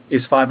line?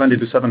 Is 500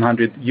 to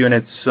 700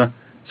 units,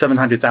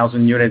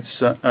 700,000 units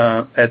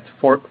at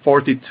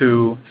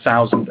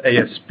 42,000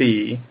 ASP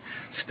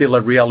still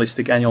a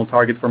realistic annual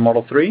target for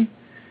Model 3,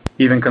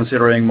 even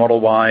considering Model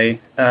Y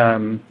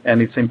and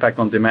its impact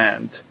on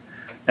demand?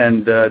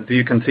 And do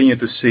you continue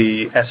to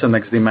see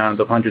SNX demand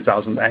of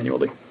 100,000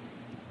 annually?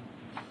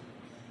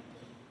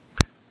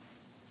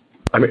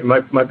 I mean,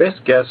 my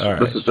best guess, all right,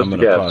 this is just I'm going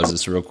to pause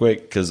this real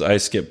quick because I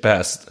skipped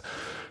past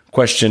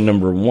question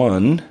number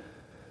 1.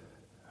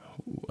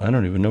 I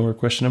don't even know where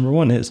question number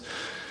 1 is.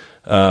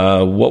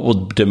 What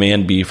will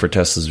demand be for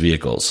Tesla's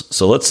vehicles?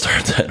 So let's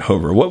start that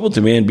over. What will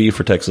demand be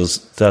for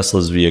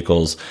Tesla's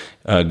vehicles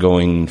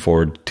going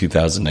forward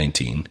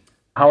 2019?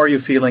 How are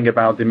you feeling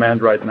about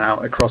demand right now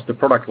across the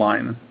product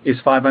line? Is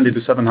 500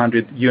 to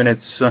 700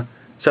 units,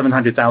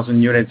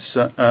 700,000 units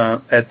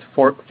at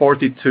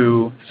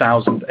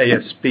 42,000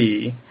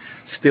 ASP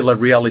still a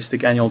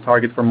realistic annual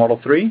target for Model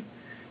 3,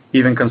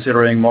 even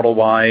considering Model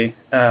Y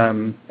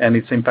and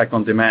its impact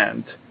on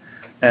demand?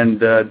 And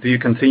do you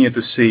continue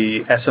to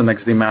see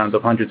SNX demand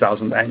of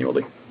 100,000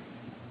 annually?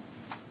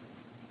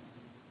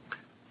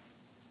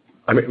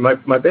 I mean,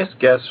 my best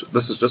guess,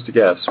 this is just a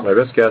guess, my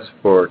best guess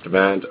for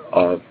demand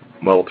of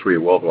Model 3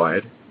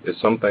 worldwide is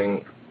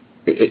something,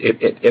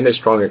 in a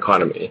strong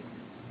economy,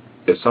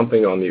 is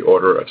something on the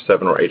order of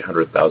 700,000 or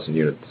 800,000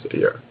 units a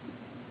year.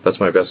 That's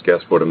my best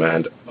guess for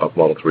demand of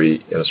Model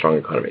 3 in a strong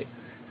economy.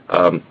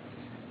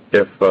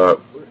 If the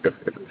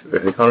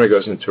economy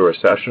goes into a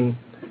recession,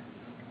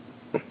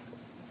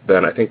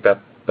 then I think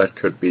that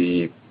could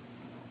be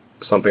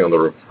something on the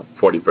order of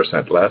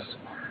 40% less.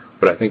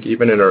 But I think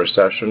even in a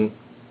recession,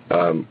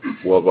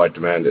 worldwide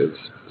demand is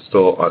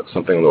still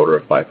something on the order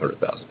of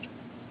 500,000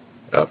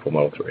 for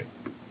Model 3.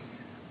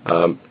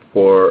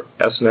 For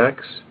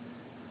SNX,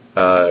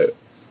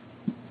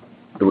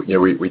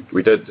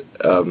 we did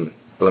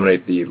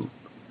eliminate the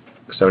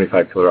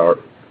 75 kilowatt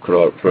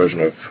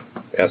version of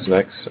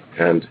SNX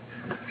and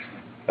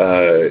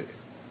to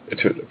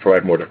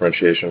provide more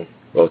differentiation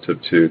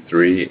relative to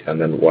 3 and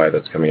then Y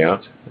that's coming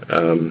out.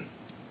 I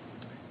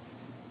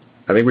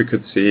think we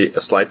could see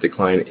a slight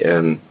decline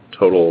in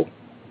total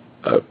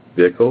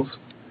vehicles,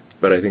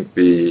 but I think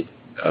the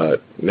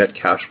net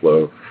cash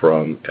flow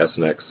from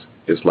SNX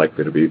is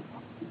likely to be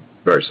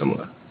very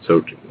similar.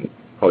 So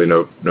probably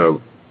no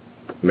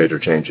major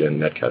change in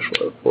net cash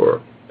flow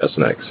for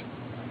SNX.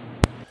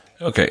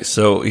 Okay,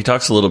 so he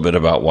talks a little bit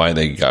about why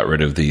they got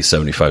rid of the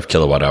 75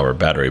 kilowatt hour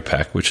battery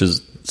pack, which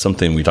is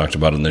something we talked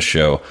about in this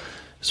show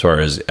as far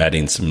as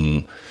adding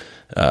some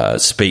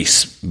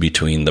space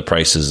between the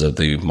prices of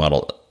the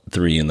Model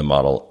 3 and the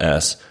Model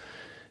S.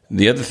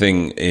 The other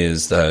thing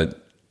is that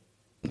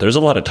there's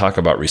a lot of talk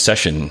about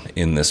recession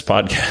in this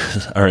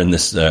podcast or in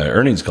this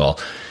earnings call.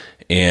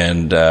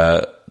 And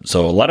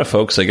so a lot of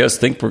folks, I guess,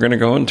 think we're going to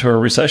go into a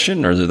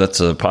recession or that's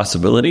a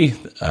possibility.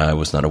 I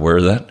was not aware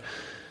of that.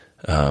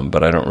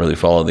 But I don't really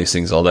follow these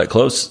things all that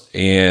close.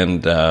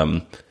 And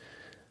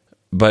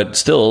but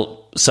still,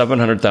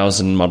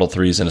 700,000 Model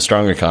 3s in a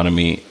strong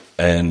economy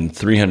and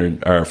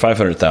 300 or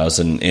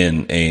 500,000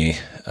 in a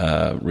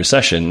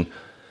recession.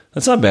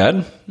 That's not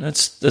bad.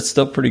 That's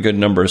still pretty good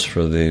numbers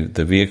for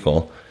the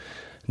vehicle.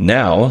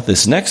 Now,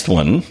 this next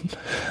one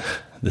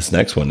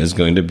is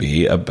going to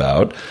be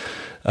about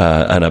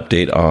an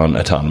update on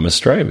autonomous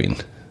driving.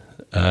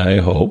 I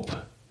hope.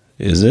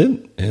 Is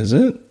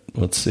it?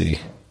 Let's see.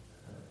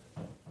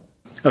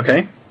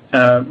 Okay.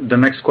 The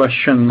next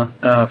question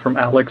from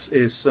Alex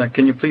is,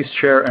 can you please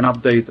share an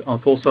update on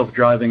full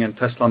self-driving and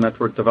Tesla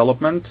network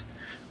development?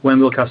 When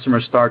will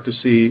customers start to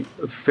see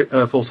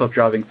full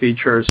self-driving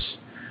features?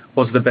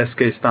 What's the best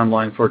case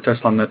timeline for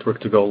Tesla network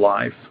to go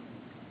live?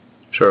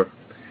 Sure.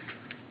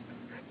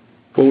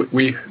 Well,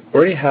 we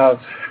already have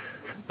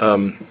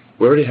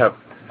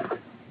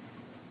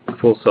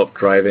full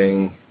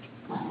self-driving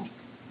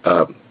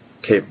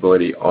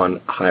capability on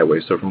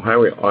highway. So from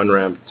highway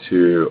on-ramp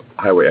to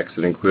highway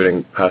exit,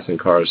 including passing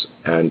cars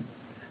and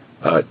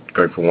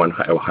going from one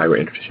highway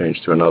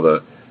interchange to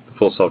another, the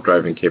full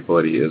self-driving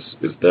capability is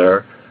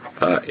there.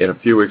 In a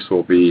few weeks,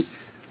 we'll be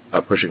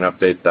pushing an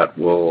update that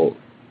will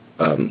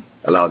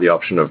allow the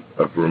option of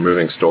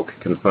removing stalk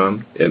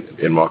confirm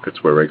in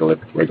markets where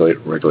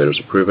regulators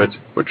approve it,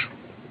 which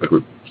we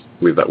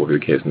believe that will be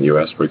the case in the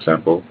U.S., for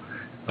example.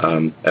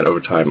 And over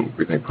time,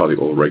 we think probably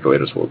all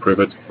regulators will approve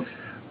it.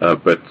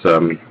 But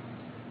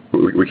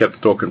we kept the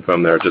stalk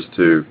confirm there just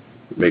to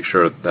make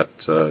sure that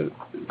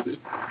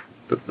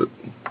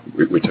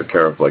we took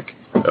care of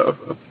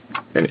of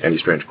any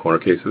strange corner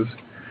cases.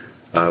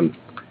 And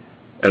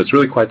it's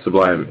really quite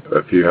sublime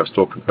if you have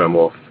stalk confirm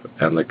off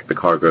and the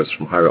car goes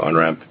from highway on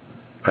ramp,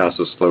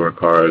 passes slower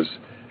cars,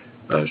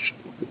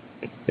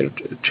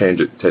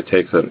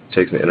 takes an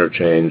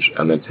interchange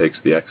and then takes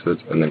the exit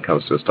and then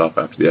comes to a stop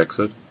after the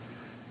exit.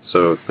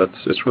 So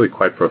it's really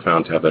quite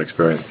profound to have that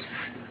experience.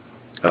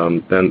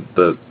 Then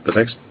the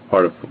next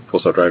part of full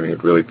self-driving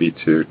would really be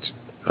is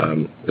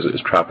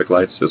traffic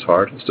lights is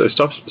hard. So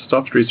stop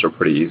streets are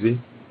pretty easy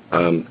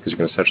because you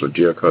can essentially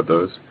geocode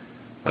those,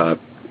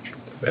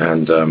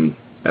 and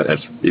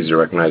it's easy to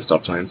recognize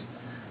stop signs.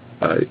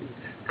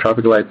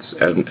 Traffic lights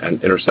and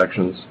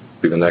intersections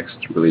will be the next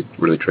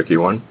really tricky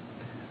one,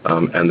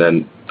 and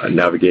then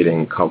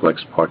navigating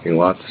complex parking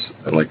lots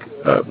and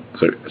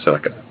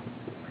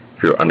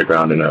if you're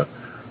underground in a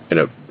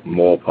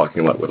mall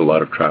parking lot with a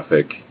lot of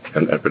traffic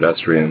and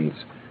pedestrians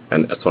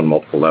and it's on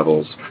multiple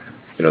levels,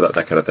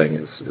 that kind of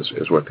thing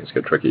is where things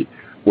get tricky.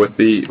 With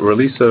the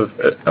release of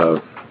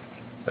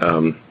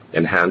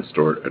enhanced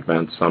or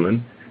advanced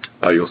summon,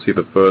 you'll see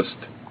the first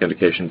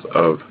indications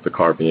of the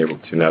car being able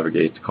to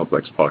navigate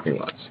complex parking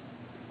lots.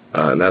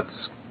 And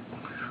that's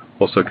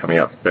also coming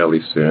out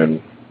fairly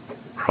soon,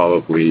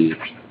 probably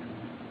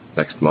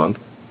next month.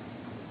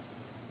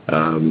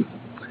 And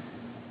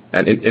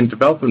in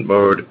development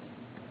mode,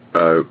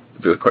 the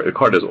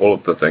car does all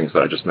of the things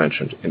that I just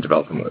mentioned in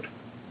development mode.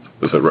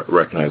 So it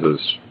recognizes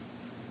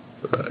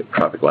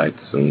traffic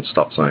lights and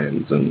stop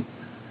signs, and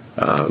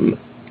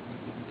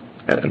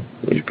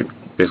you can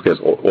basically has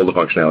all the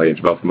functionality in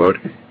development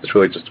mode. It's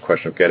really just a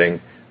question of getting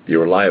the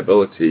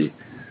reliability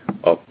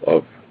of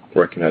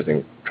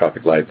recognizing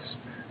traffic lights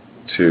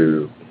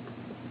to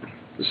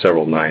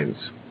several nines.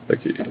 So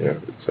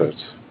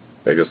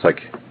maybe it's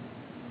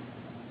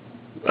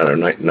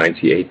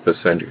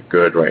 98%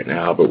 good right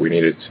now, but we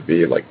need it to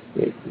be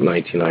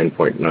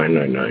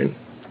 99.999.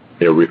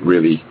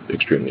 Really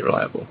extremely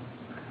reliable.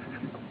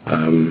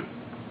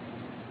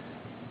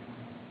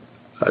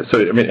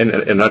 So, I mean, in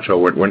a nutshell,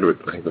 when do we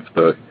think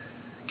the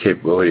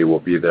capability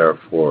will be there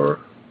for?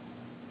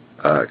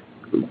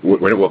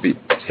 When will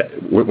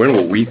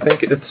we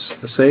think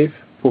it's safe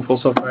for full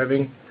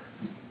self-driving?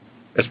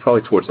 It's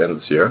probably towards the end of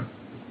this year,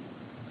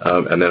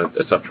 and then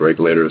it's up to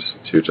regulators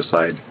to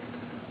decide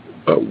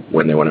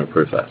when they want to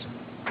approve that.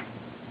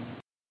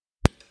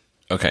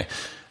 Okay.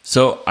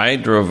 So I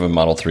drove a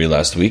Model 3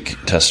 last week,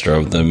 test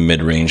drove the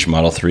mid-range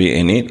Model 3,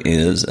 and it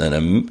is an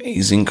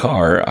amazing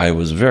car. I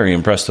was very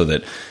impressed with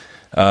it.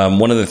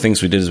 One of the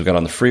things we did is we got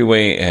on the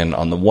freeway, and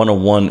on the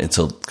 101, it's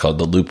called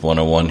the Loop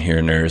 101 here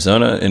in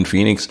Arizona, in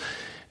Phoenix,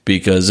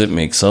 because it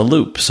makes a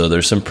loop. So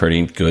there's some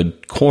pretty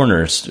good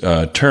corners,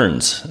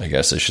 turns, I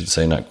guess I should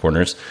say, not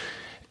corners.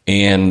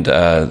 And,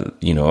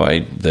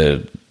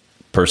 the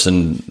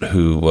person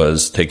who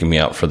was taking me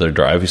out for their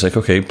drive, he's like,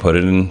 okay, put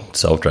it in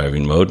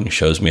self-driving mode, and he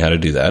shows me how to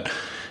do that.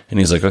 And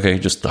he's like, okay,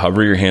 just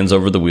hover your hands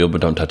over the wheel,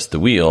 but don't touch the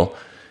wheel,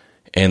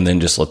 and then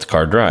just let the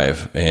car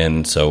drive.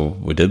 And so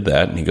we did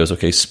that, and he goes,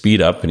 okay,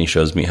 speed up, and he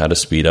shows me how to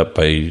speed up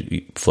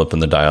by flipping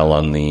the dial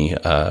on the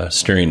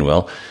steering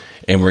wheel.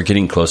 And we're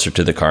getting closer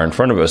to the car in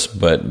front of us,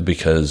 but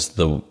because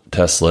the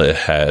Tesla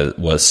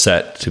was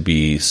set to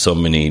be so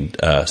many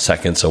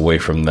seconds away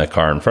from the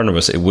car in front of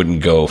us, it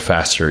wouldn't go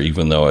faster,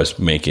 even though I was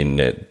making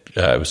it,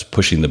 I was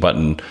pushing the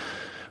button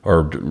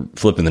or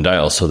flipping the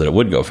dial so that it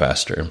would go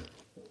faster,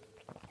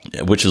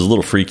 which is a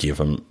little freaky if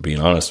I'm being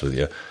honest with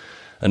you.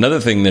 Another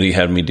thing that he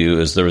had me do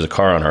is there was a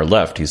car on our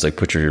left. He's like,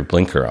 put your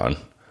blinker on.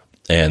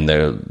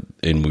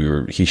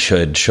 He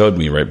showed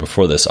me right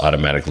before this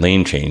automatic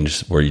lane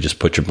change where you just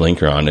put your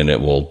blinker on and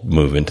it will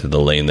move into the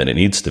lane that it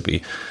needs to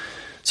be.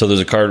 So there's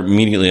a car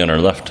immediately on our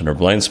left in our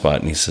blind spot,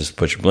 and he says,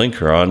 put your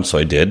blinker on. So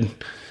I did.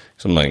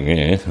 So I'm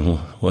like,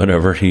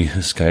 whatever.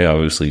 This guy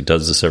obviously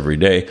does this every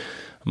day.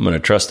 I'm going to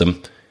trust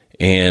him.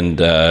 And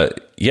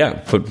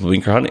put the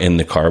blinker on, and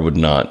the car would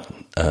not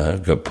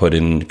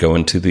go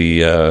into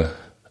the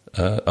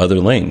other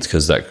lanes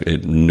because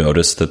it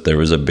noticed that there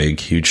was a big,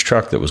 huge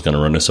truck that was going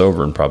to run us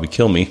over and probably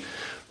kill me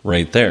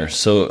right there.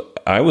 So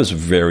I was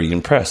very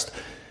impressed.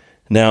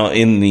 Now,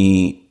 in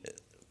the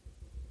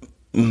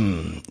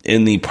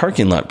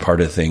parking lot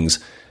part of things,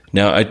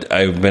 now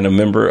I've been a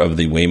member of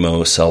the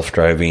Waymo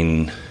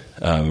self-driving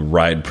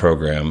ride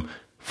program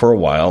for a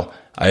while.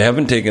 I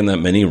haven't taken that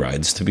many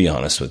rides, to be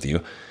honest with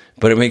you,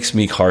 but it makes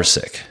me car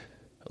sick.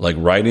 Like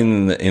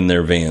riding in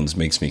their vans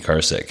makes me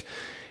car sick.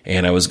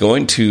 And I had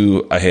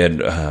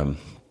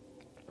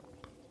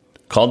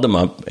called them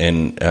up,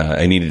 and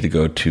I needed to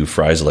go to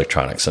Fry's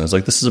Electronics. And I was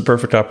like, this is a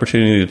perfect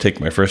opportunity to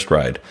take my first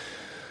ride.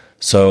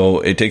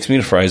 So it takes me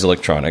to Fry's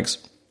Electronics.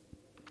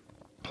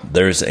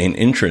 There's an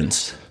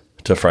entrance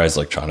to Fry's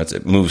Electronics.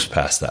 It moves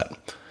past that.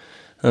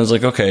 I was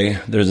like, okay,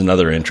 there's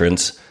another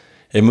entrance.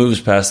 It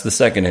moves past the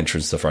second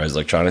entrance to Fry's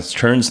Electronics,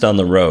 turns down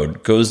the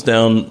road, goes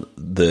down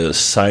the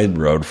side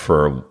road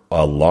for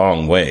a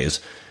long ways,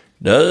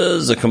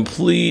 does a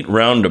complete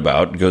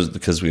roundabout,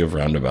 because we have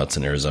roundabouts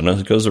in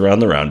Arizona, goes around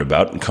the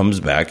roundabout and comes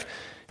back,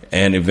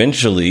 and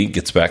eventually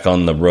gets back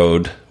on the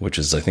road, which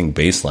is, I think,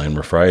 Baseline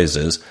where Fry's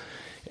is,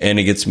 and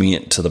it gets me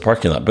to the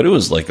parking lot. But it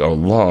was like a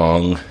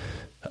long,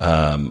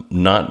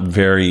 not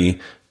very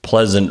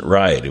pleasant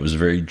ride. It was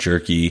very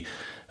jerky.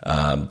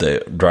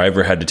 The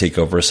driver had to take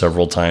over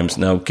several times.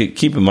 Now,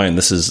 keep in mind,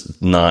 this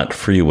is not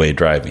freeway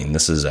driving.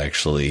 This is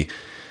actually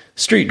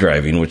street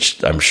driving,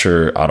 which I'm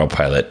sure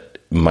autopilot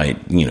might,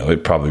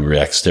 it probably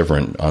reacts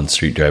different on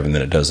street driving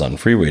than it does on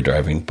freeway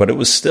driving. But it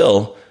was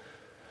still,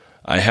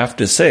 I have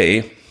to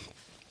say,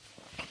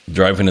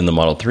 driving in the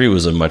Model 3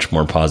 was a much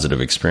more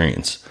positive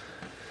experience.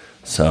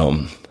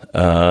 So,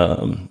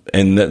 and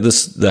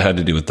that had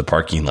to do with the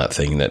parking lot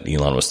thing that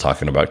Elon was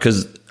talking about,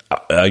 because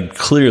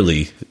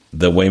clearly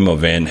the Waymo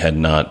van had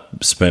not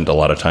spent a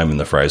lot of time in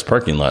the Fry's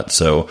parking lot.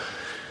 So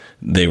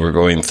they were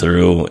going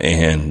through,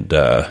 and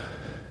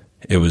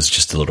it was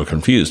just a little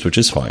confused, which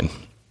is fine.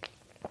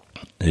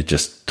 It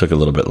just took a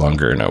little bit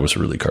longer, and I was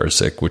really car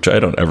sick, which I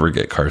don't ever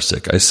get car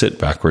sick. I sit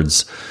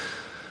backwards,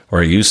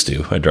 or I used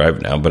to. I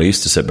drive now, but I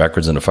used to sit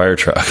backwards in a fire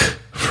truck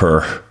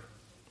for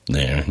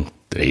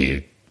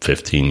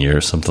 15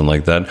 years, something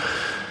like that,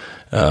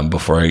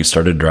 before I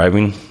started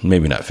driving.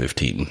 Maybe not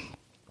 15,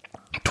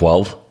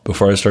 12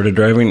 before I started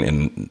driving,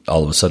 and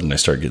all of a sudden I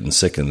started getting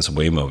sick in this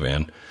Waymo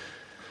van.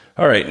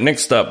 All right,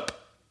 next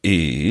up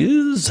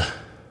is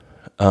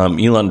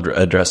Elon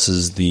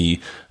addresses the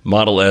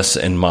Model S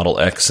and Model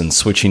X and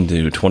switching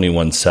to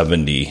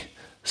 2170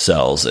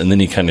 cells, and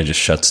then he kind of just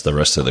shuts the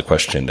rest of the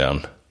question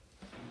down.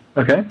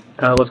 Okay,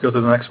 let's go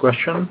to the next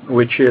question,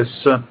 which is,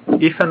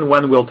 if and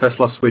when will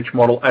Tesla switch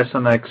Model S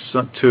and X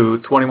to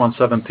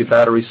 2170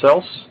 battery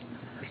cells?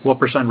 What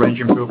 %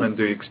 range improvement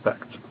do you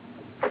expect?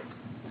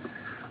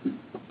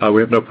 We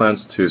have no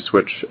plans to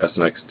switch S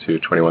and X to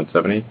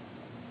 2170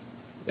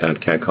 and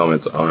can't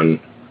comment on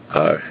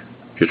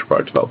future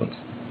product developments.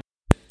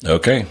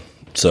 Okay,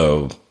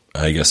 so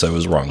I guess I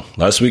was wrong.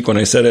 Last week when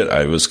I said it,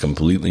 I was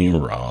completely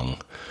wrong.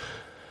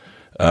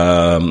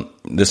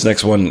 This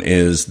next one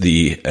is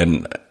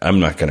and I'm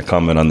not going to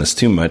comment on this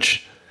too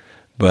much,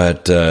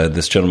 but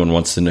this gentleman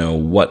wants to know,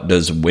 what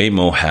does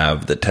Waymo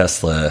have that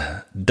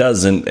Tesla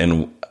doesn't,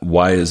 and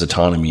why is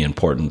autonomy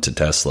important to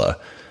Tesla?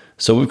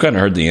 So we've kind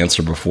of heard the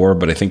answer before,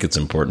 but I think it's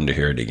important to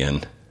hear it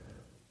again.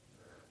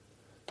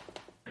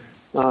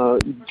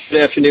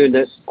 Good afternoon.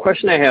 The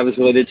question I have is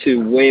related to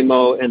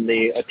Waymo and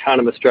the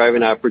autonomous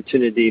driving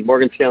opportunity.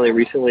 Morgan Stanley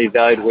recently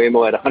valued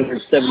Waymo at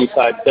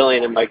 $175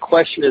 billion, and my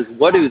question is,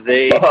 what do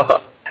they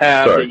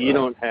have that you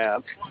don't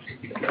have?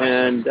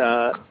 And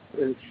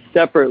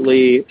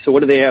separately, so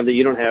what do they have that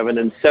you don't have? And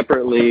then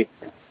separately,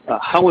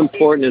 how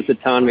important is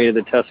autonomy to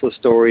the Tesla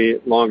story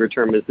longer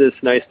term? Is this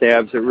nice to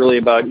have? Is it really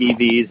about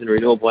EVs and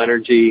renewable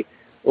energy,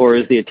 or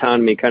is the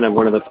autonomy kind of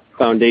one of the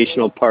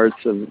foundational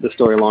parts of the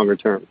story longer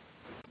term?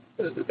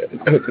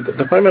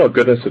 The fundamental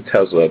goodness of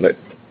Tesla, like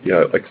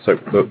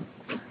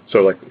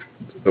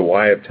the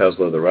why of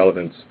Tesla, the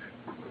relevance,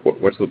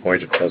 what's the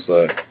point of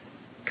Tesla,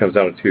 comes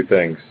down to two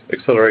things: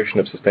 acceleration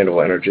of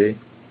sustainable energy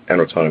and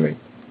autonomy.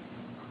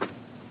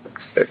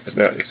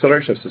 Now,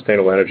 acceleration of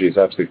sustainable energy is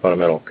absolutely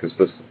fundamental because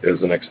this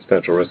is an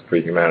existential risk for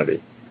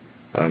humanity.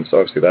 So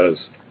obviously that is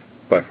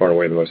by far and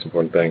away the most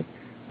important thing.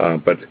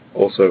 But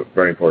also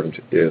very important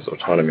is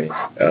autonomy.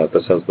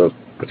 This has the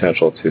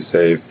potential to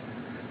save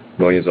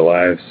millions of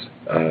lives,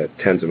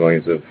 tens of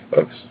millions of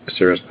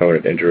serious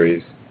permanent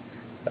injuries,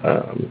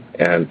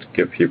 and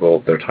give people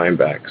their time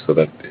back so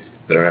that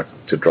they don't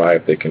have to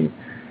drive. They can,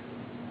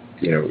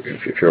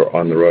 if you're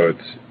on the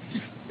roads,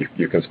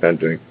 you can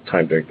spend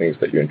time doing things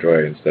that you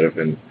enjoy instead of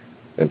in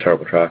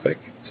terrible traffic.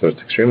 So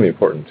it's extremely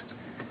important.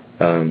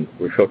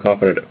 We feel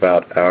confident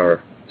about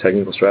our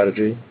technical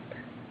strategy,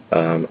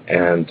 and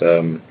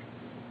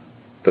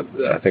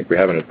I think we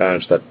have an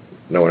advantage that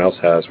no one else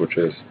has, which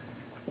is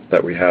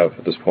that we have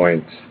at this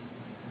point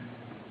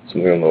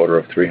something on the order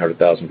of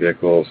 300,000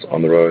 vehicles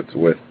on the roads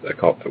with a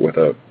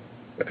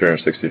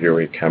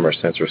 360-degree camera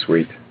sensor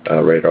suite,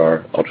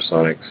 radar,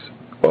 ultrasonics,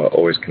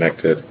 always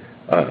connected,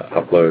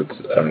 uploads,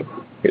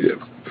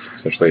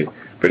 essentially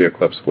video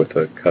clips with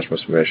the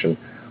customer's permission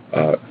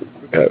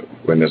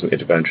when there's an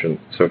intervention.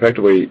 So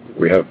effectively,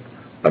 we have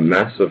a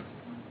massive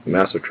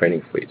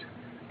training fleet.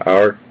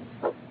 The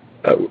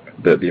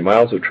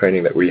miles of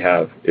training that we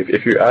have,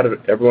 if you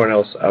added everyone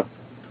else up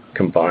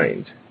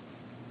combined,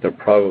 they're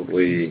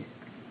probably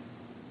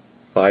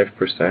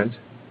 5%,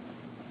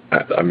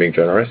 I'm being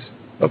generous,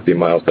 of the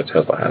miles that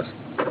Tesla has.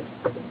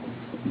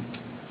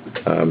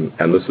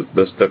 And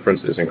this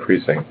difference is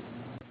increasing.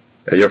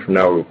 A year from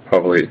now, we'll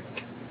probably,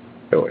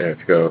 if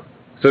you go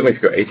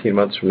 18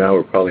 months from now,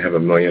 we'll probably have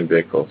 1 million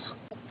vehicles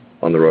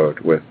on the road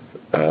with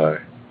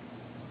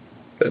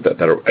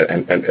that are,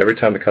 and every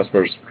time the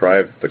customers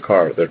drive the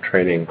car, they're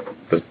training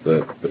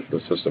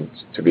the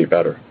systems to be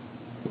better.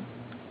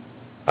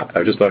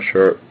 I'm just not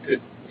sure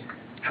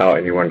how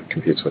anyone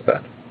competes with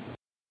that.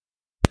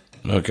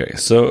 Okay,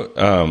 so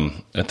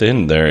at the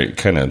end there, it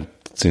kind of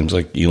seems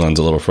like Elon's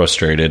a little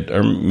frustrated,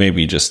 or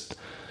maybe just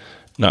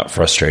not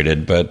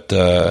frustrated, but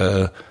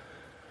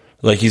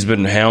like he's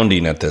been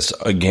hounding at this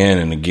again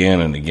and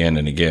again and again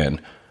and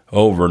again,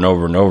 over and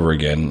over and over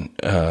again,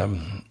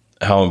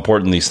 how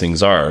important these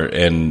things are,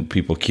 and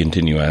people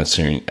continue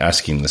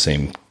asking the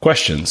same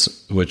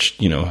questions, which,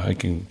 you know, I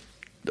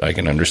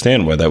can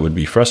understand why that would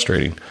be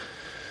frustrating.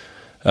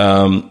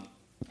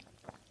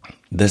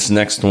 This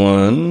next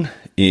one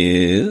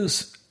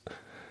is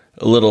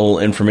a little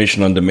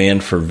information on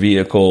demand for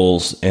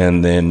vehicles,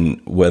 and then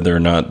whether or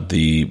not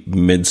the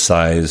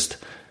mid-sized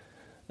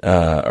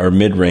or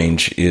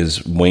mid-range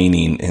is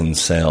waning in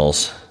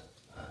sales.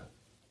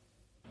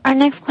 Our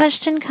next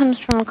question comes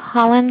from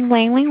Colin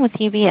Langley with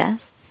UBS.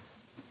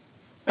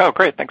 Oh,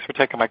 great. Thanks for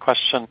taking my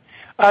question.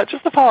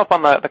 Just to follow up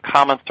on the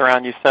comments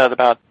around, you said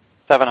about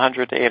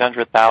 700 to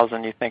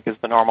 800,000 you think is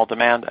the normal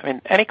demand. I mean,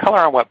 any color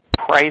on what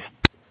price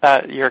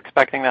that you're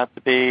expecting that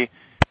to be?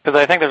 Because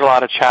I think there's a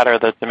lot of chatter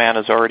that demand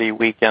has already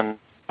weakened,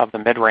 of the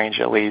mid-range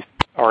at least,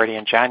 already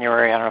in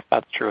January. I don't know if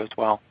that's true as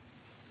well.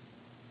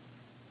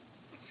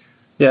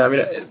 Yeah, I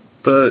mean,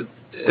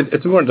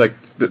 it's important. Like,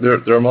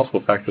 there are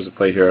multiple factors at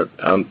play here.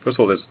 First of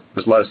all, there's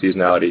a lot of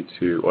seasonality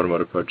to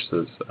automotive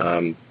purchases.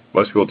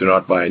 Most people do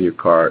not buy a new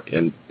car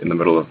in the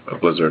middle of a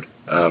blizzard.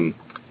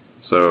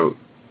 So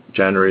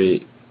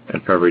January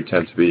and February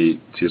tend to be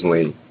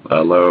seasonally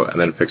low, and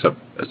then it picks up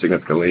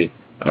significantly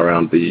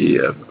around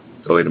the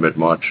early to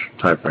mid-March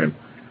timeframe.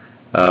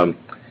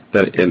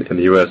 Then in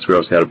the U.S., we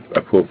also had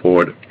a pull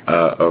forward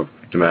of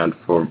demand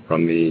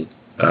from the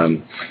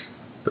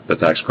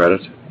tax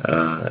credit,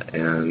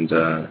 and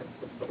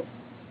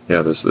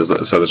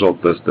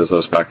there's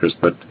those factors.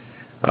 But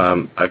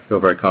I feel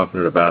very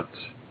confident about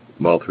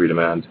Model 3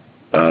 demand.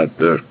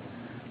 The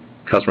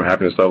customer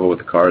happiness level with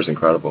the car is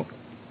incredible.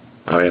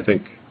 I mean, I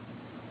think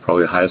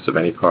probably the highest of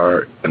any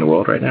car in the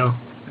world right now,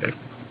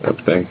 I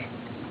would think.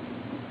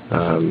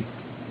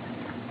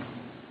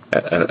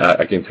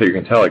 And you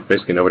can tell, like,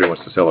 basically nobody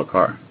wants to sell a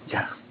car.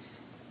 Yeah.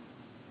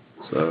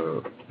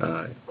 So,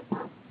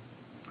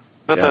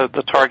 but yeah.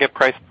 The target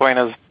price point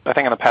is, I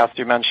think in the past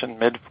you mentioned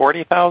mid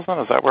 40,000.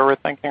 Is that where we're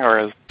thinking,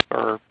 or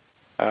still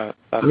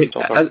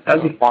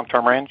the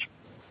long-term range?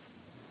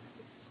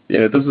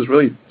 This is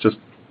really just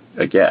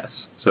a guess.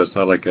 So it's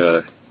not like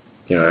I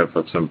have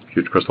some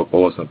huge crystal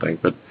ball or something.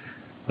 But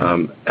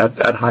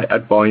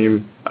at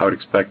volume, I would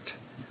expect,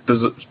 this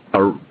is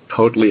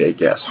totally a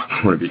guess.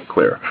 I want to be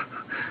clear.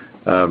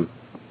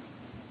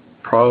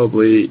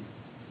 Probably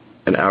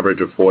an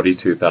average of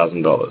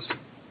 $42,000,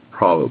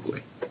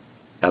 probably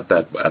at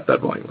that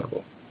volume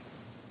level.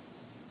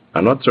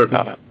 I'm not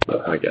certain,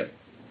 but I get it.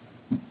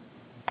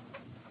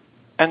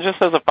 And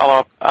just as a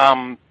follow-up,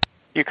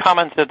 you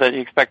commented that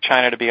you expect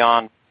China to be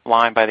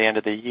online by the end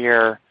of the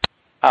year,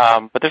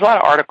 but there's a lot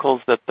of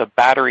articles that the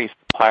battery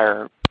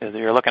supplier,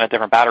 you're looking at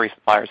different battery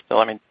suppliers still.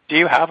 I mean, do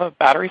you have a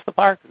battery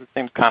supplier? Because it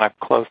seems kind of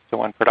close to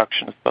when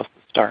production is supposed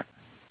to start.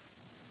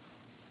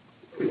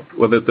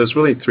 Well, there's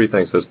really three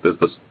things. There's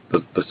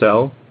the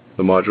cell,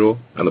 the module,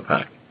 and the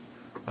pack.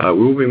 We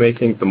will be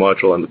making the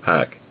module and the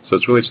pack, so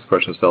it's really just a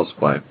question of cell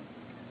supply.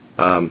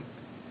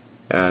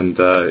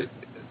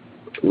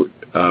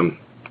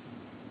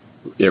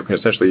 You can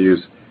essentially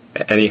use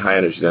any high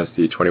energy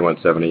density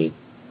 2170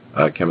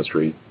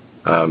 chemistry,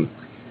 and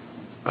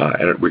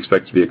we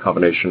expect it to be a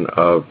combination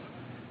of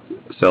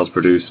cells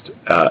produced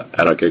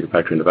at our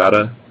Gigafactory in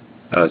Nevada,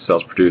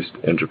 cells produced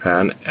in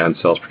Japan, and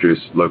cells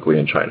produced locally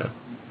in China.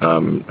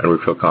 And we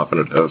feel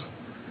confident of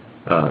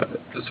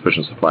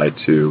sufficient supply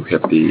to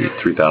hit the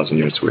 3,000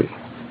 units a week.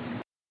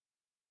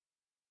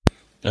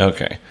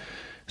 Okay.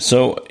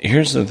 So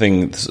here's the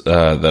thing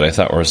that I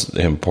thought was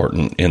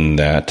important in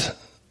that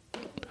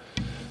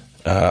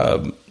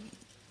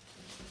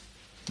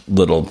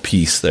little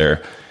piece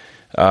there.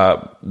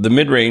 The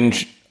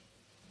mid-range,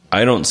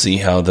 I don't see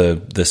how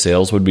the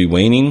sales would be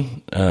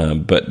waning,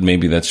 but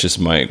maybe that's just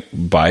my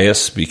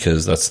bias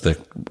because that's the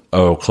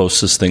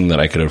closest thing that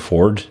I could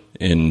afford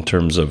in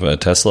terms of a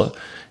Tesla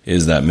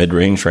is that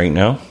mid-range right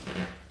now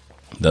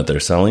that they're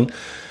selling.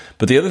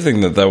 But the other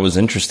thing that was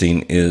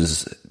interesting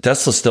is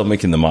Tesla's still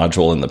making the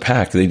module and the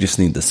pack. They just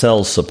need the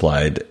cells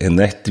supplied, and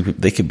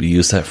they could be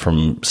used that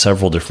from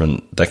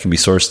that can be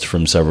sourced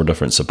from several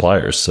different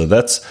suppliers. So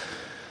that's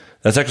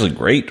actually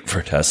great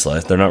for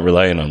Tesla. They're not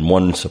relying on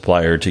one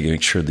supplier to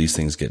make sure these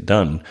things get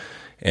done.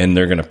 And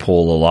they're going to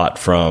pull a lot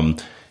from,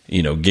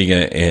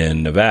 Giga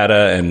in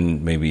Nevada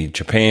and maybe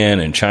Japan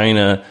and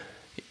China.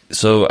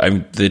 So I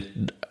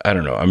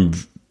don't know.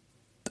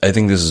 I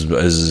think this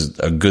is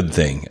a good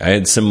thing. I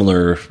had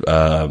similar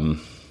thoughts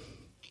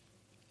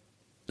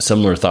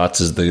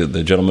as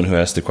the gentleman who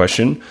asked the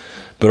question,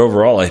 but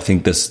overall, I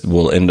think this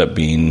will end up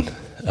being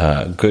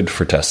good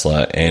for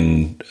Tesla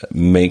and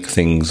make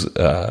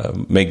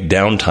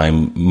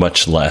downtime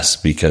much less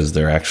because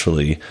they're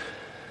actually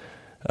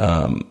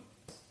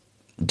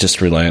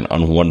just reliant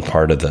on one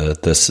part of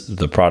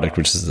the product,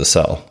 which is the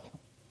cell,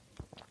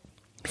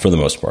 for the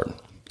most part.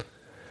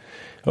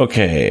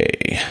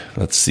 Okay,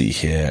 let's see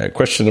here.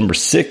 Question number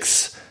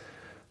 6.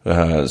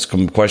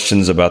 Some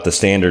questions about the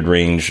standard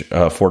range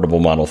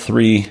affordable Model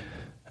 3.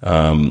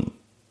 I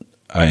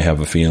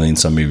have a feeling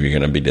some of you are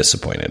going to be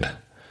disappointed,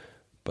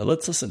 but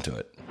let's listen to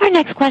it. Our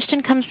next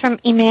question comes from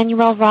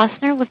Emmanuel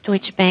Rosner with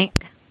Deutsche Bank.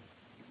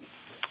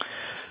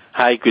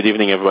 Hi, good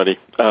evening, everybody.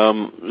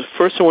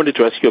 First, I wanted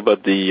to ask you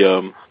about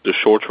the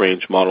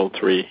short-range Model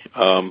 3.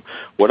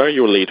 What are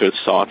your latest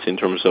thoughts in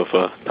terms of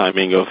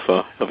timing of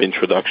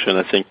introduction?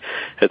 I think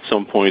at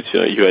some point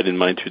you had in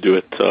mind to do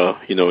it,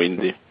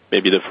 in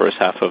maybe the first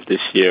half of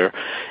this year.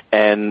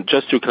 And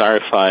just to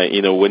clarify,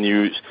 when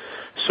you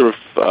sort of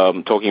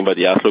talking about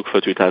the outlook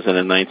for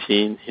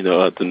 2019,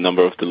 the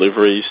number of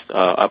deliveries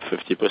up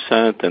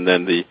 50%, and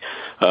then the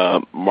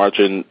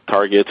margin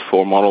target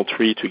for Model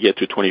 3 to get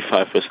to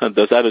 25%.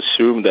 Does that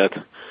assume that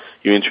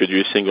you're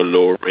introducing a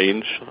lower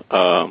range,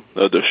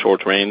 the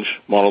short range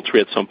Model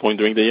 3 at some point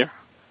during the year?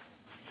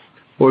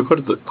 Well, we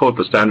call it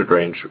the standard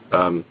range,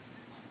 but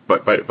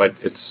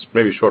it's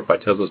maybe short by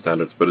Tesla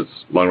standards, but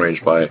it's long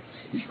range by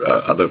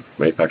other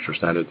manufacturer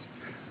standards.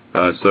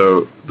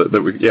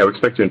 We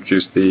expect to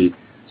introduce the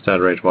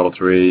standard range Model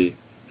 3,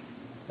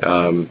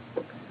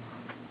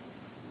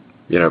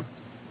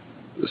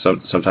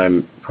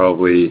 sometime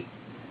probably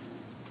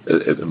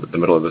in the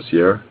middle of this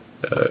year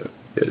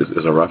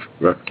is a rough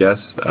guess.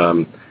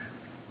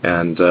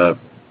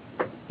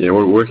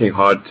 We're working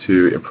hard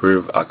to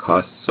improve our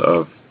costs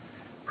of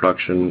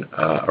production,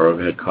 our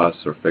overhead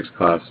costs, or fixed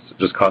costs,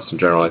 just costs in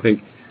general. I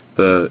think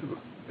this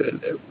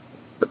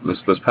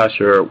past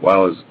year,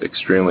 while it's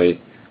extremely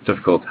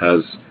difficult,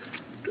 has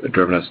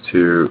driven us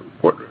to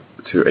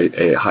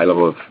a high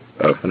level of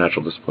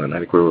financial discipline. I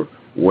think we're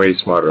way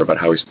smarter about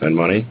how we spend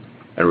money,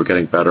 and we're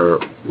getting better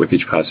with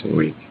each passing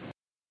week.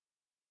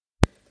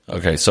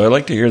 Okay, so I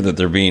like to hear that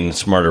they're being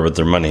smarter with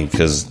their money,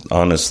 because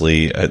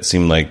honestly, it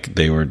seemed like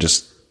they were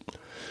just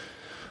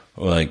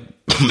like...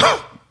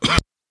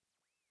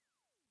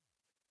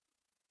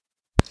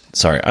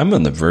 Sorry, I'm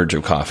on the verge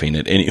of coughing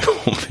at any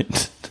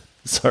moment.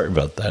 Sorry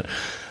about that.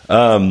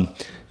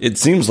 It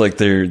seems like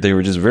they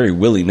were just very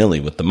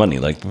willy-nilly with the money,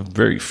 like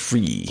very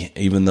free,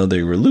 even though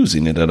they were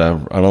losing it at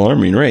an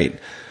alarming rate.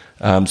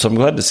 So I'm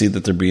glad to see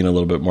that they're being a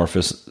little bit more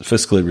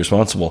fiscally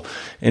responsible.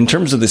 In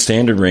terms of the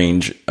standard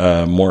range,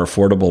 more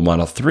affordable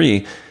Model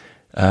 3,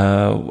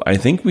 I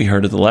think we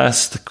heard at the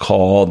last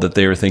call that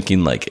they were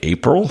thinking like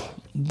April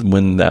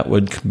when that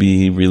would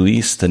be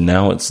released, and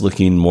now it's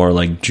looking more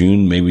like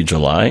June, maybe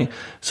July.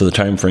 So the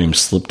time frame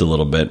slipped a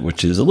little bit,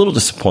 which is a little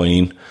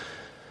disappointing.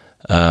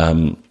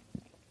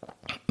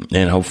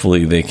 And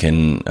hopefully they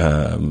can,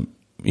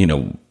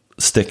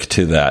 stick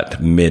to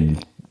that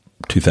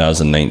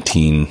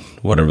mid-2019,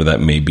 whatever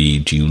that may be,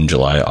 June,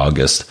 July,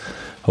 August.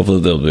 Hopefully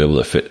they'll be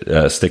able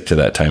to stick to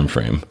that time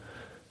frame.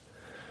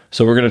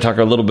 So we're going to talk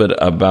a little bit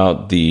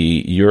about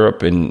the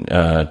Europe and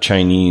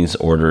Chinese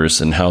orders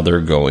and how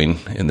they're going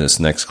in this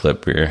next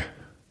clip here.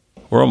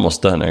 We're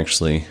almost done,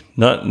 actually.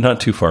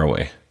 Not too far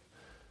away.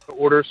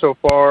 Order so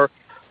far.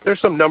 There's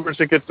some numbers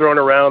that get thrown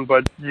around,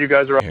 but you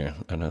guys are... Here,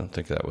 I don't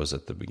think that was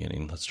at the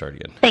beginning. Let's start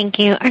again. Thank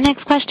you. Our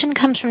next question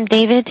comes from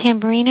David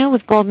Tamberrino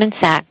with Goldman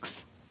Sachs.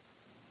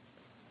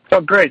 Oh,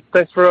 great.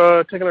 Thanks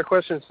for taking our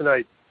questions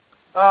tonight.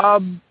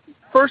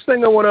 First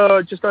thing I want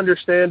to just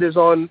understand is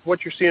on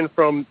what you're seeing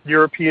from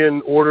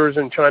European orders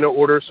and China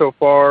orders so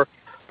far.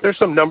 There's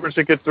some numbers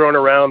that get thrown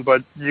around,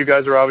 but you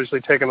guys are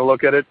obviously taking a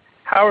look at it.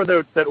 How are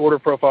that order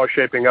profile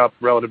shaping up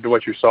relative to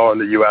what you saw in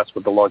the U.S.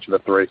 with the launch of the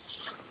 3?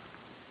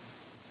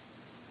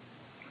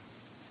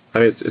 I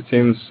mean, it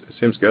seems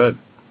good.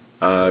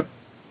 Our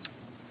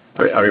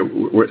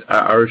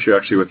issue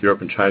actually with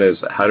Europe and China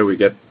is how do we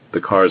get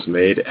the cars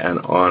made and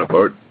on a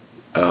boat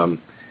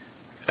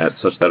at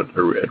such that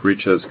it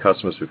reaches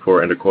customers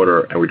before end of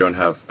quarter, and we don't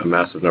have a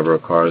massive number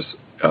of cars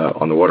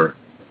on the water.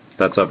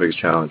 That's our biggest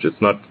challenge.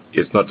 It's not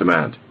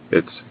demand.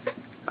 It's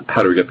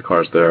how do we get the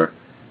cars there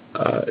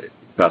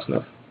fast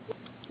enough.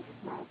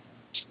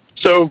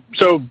 So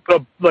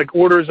like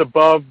orders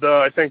above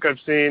the, I think I've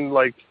seen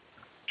like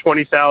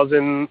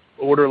 20,000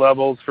 order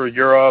levels for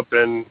Europe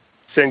and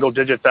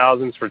single-digit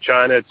thousands for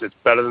China. It's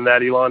better than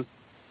that, Elon?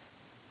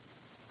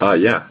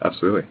 Yeah,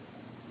 absolutely.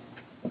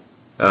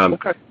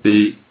 Okay.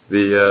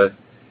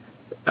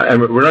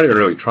 And we're not even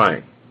really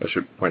trying, I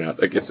should point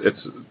out. Like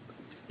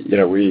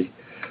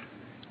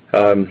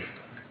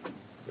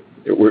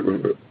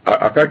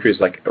our factory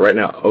is like right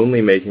now only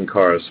making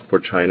cars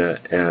for China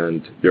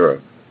and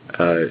Europe.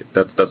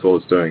 That's all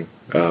it's doing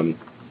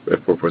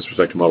with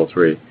respect to Model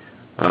 3.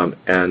 And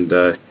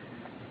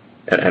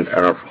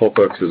our whole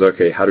focus is,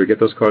 okay, how do we get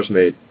those cars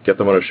made, get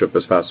them on a ship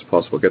as fast as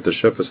possible, get the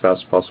ship as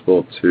fast as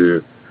possible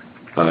to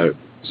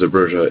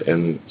Zeebrugge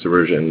in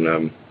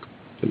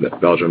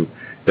Belgium,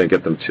 then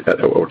get them to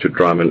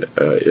Drammen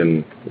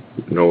in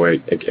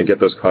Norway, and get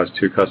those cars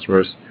to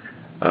customers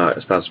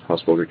as fast as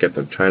possible, to get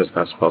them to China as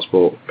fast as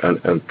possible.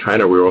 And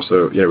China, we're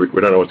also, we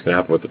don't know what's going to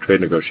happen with the trade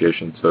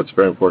negotiations, so it's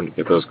very important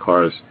to get those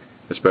cars,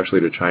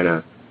 especially to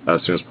China,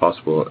 as soon as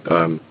possible.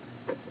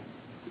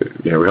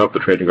 We hope the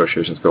trade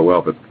negotiations go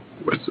well, but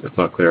it's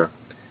not clear.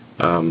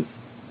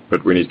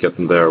 But we need to get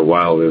them there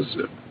while there's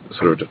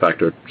sort of de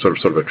facto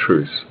sort of a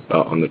truce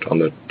on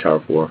the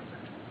tariff war.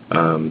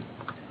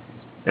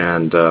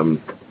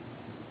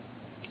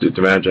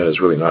 Demand gen is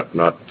really not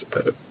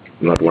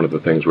one of the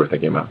things we're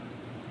thinking about.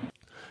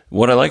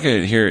 What I like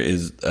here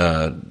is,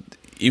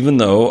 even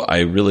though I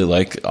really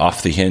like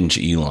off the hinge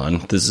Elon,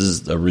 this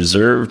is a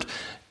reserved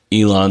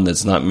Elon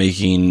that's not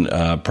making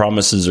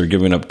promises or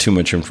giving up too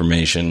much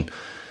information,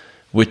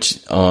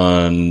 which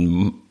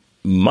on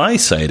my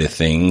side of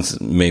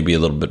things may be a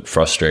little bit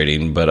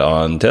frustrating, but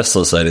on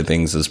Tesla's side of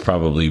things is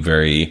probably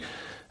very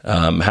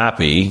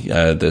happy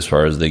as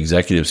far as the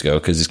executives go,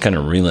 because he's kind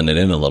of reeling it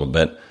in a little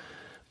bit,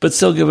 but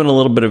still giving a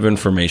little bit of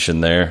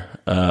information there.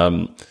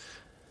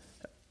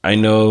 I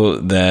know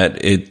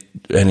that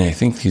and I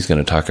think he's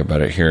going to talk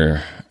about it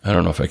here. I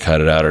don't know if I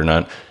cut it out or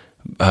not,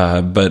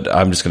 but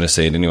I'm just going to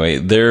say it anyway.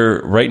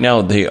 Right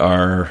now they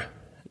are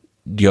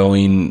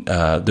going,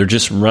 they're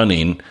just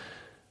running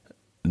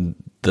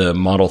the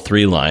Model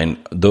 3 line.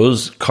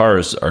 Those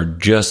cars are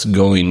just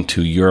going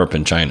to Europe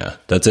and China.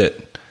 That's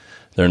it.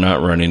 They're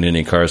not running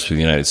any cars for the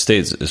United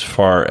States as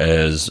far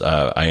as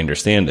I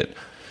understand it.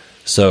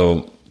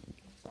 So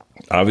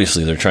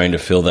obviously they're trying to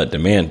fill that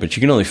demand, but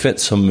you can only fit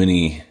so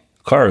many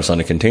cars on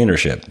a container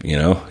ship. You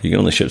can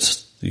only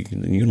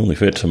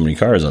fit so many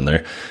cars on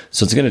there.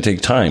 So it's going to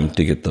take time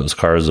to get those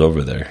cars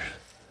over there.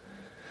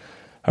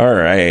 All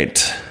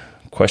right.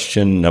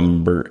 Question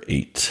number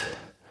 8.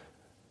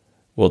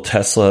 Will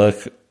Tesla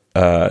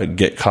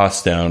get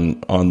costs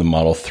down on the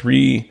Model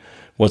 3?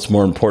 What's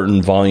more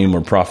important, volume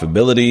or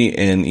profitability?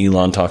 And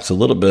Elon talks a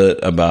little bit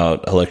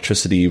about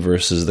electricity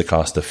versus the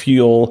cost of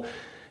fuel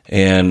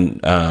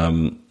and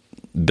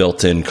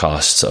built-in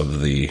costs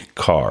of the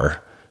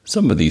car.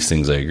 Some of these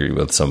things I agree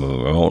with, some of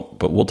them I won't,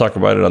 but we'll talk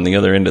about it on the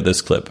other end of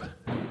this clip.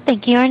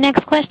 Thank you. Our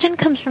next question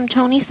comes from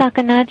Tony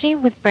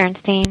Sacconaghi with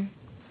Bernstein.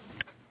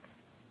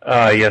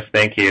 Yes,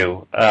 thank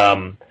you.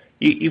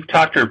 You've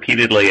talked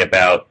repeatedly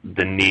about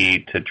the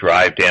need to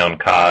drive down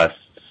costs,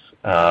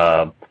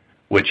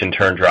 which in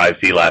turn drives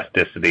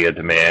elasticity of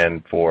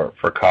demand for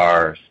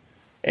cars.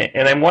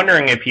 And I'm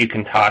wondering if you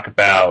can talk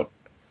about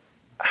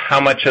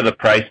how much of the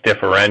price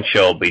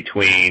differential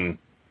between,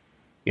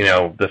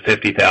 the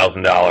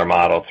 $50,000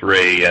 Model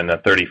 3 and the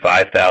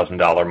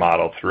 $35,000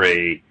 Model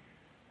 3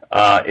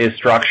 is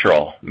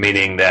structural,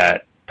 meaning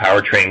that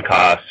powertrain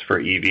costs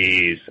for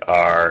EVs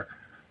are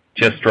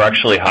just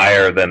structurally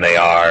higher than they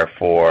are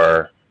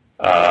for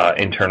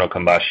internal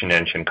combustion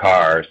engine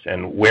cars,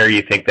 and where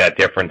you think that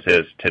difference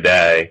is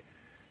today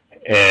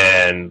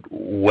and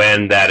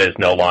when that is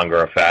no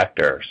longer a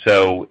factor.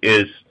 So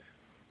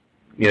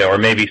or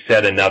maybe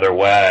said another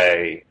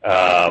way,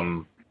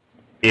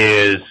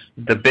 is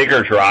the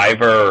bigger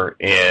driver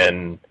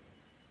in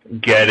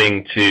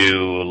getting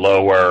to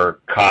lower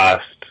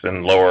costs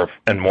and more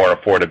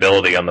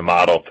affordability on the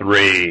Model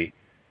 3,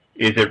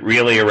 is it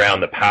really around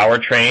the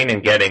powertrain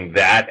and getting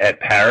that at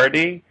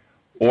parity?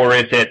 Or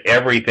is it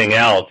everything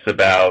else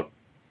about,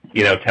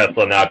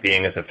 Tesla not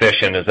being as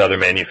efficient as other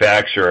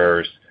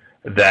manufacturers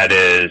that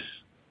is,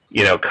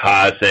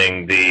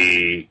 causing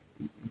the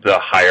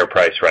higher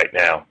price right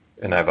now?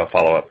 And I have a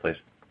follow-up, please.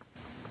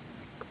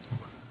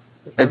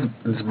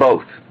 It's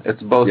both.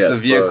 It's both the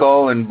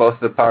vehicle and both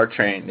the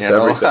powertrain.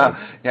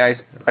 I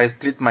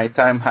split my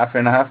time half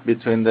and half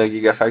between the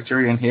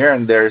Gigafactory and here,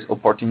 and there's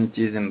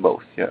opportunities in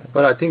both. Yeah.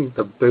 But I think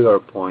the bigger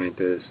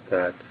point is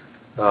that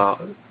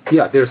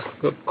there's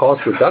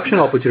cost reduction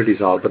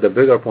opportunities out, but the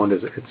bigger point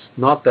is it's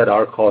not that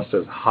our cost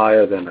is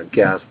higher than a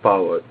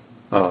gas-powered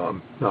or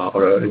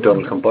an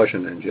internal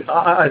combustion engine.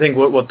 I think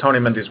what Tony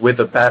meant is with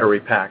the battery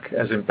pack,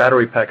 as in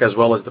battery pack as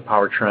well as the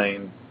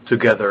powertrain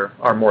together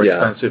are more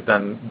expensive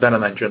than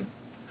an engine.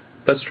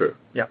 That's true.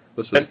 Yeah.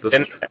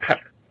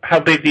 How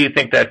big do you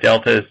think that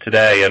delta is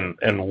today,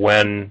 and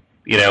when,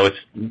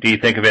 do you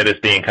think of it as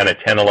being kind of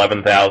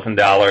 $10,000,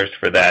 $11,000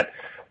 for that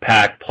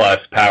pack plus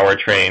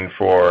powertrain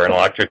for an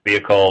electric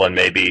vehicle and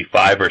maybe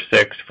 $5,000 or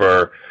 $6,000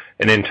 for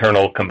an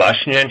internal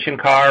combustion engine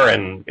car?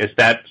 And is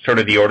that sort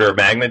of the order of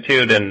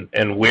magnitude?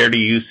 And where do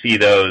you see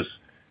those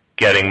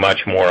getting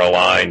much more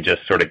aligned,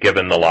 just sort of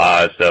given the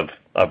laws of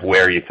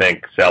where you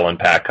think cell and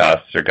pack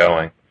costs are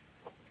going?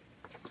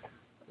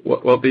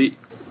 Well, the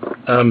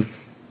thing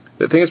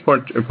that's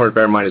important to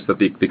bear in mind is that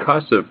the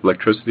cost of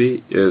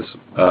electricity is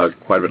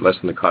quite a bit less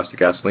than the cost of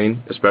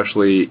gasoline,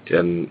 especially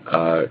in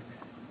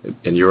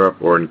Europe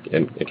or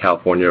in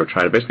California or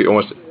China, basically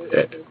almost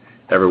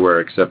everywhere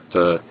except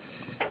say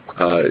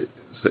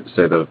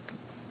the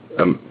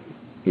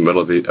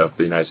middle of the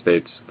United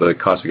States. The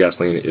cost of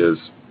gasoline is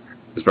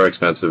very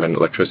expensive and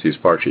electricity is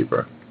far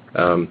cheaper.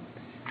 So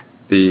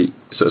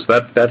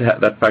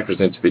that factors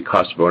into the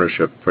cost of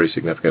ownership pretty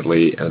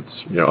significantly, and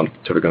it's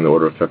typically on the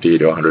order of $50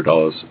 to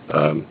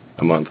 $100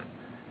 a month,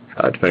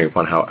 depending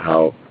upon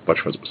how much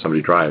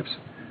somebody drives.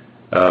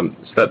 So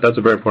that's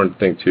a very important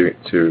thing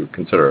to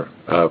consider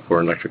for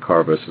an electric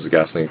car versus a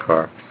gasoline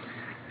car.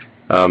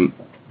 That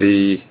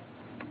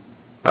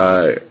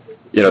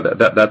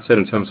said,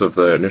 in terms of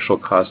the initial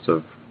cost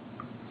of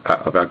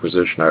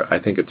acquisition, I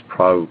think it's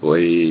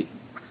probably,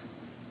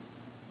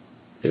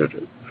 this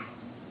is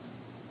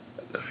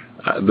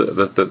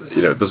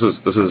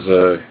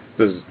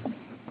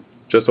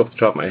just off the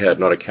top of my head,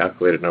 not a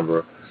calculated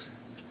number.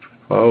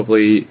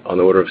 Probably on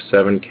the order of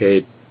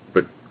 7K,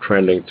 but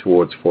trending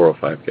towards 4 or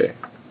 5K.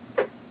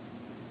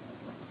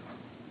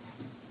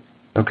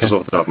 Okay. Just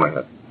off the top of my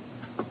head.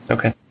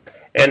 Okay.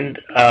 And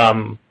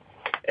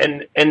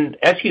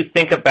as you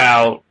think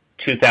about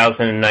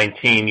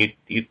 2019,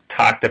 you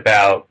talked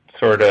about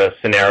sort of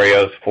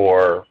scenarios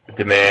for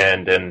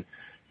demand and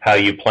how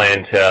you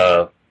plan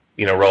to,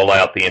 roll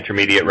out the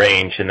intermediate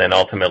range and then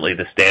ultimately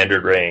the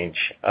standard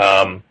range.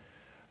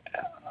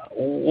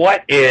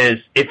 What is,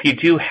 if you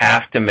do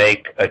have to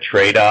make a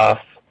trade-off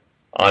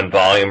on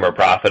volume or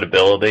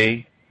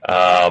profitability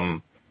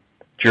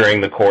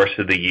during the course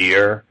of the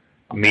year,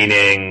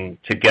 meaning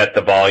to get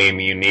the volume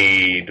you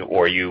need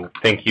or you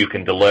think you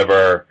can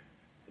deliver,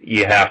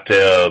 you have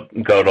to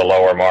go to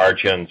lower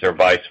margins or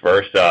vice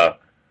versa.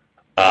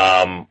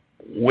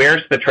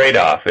 Where's the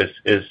trade-off?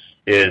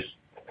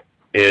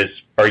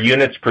 Are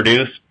units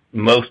produced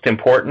most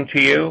important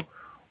to you,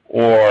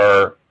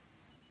 or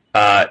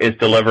is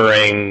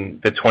delivering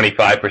the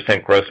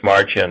 25% gross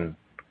margin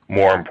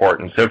more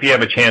important? So if you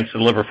have a chance to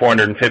deliver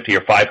 450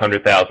 or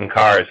 500,000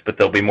 cars, but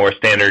there'll be more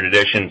standard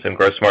editions and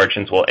gross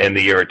margins will end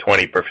the year at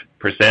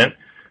 20%,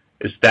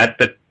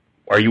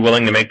 are you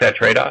willing to make that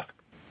trade-off?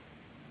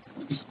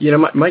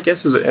 My guess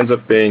is it ends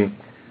up being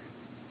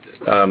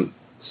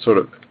sort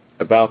of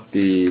about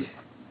the,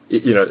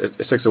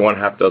 it's 6 of one,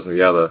 half dozen of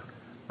the other,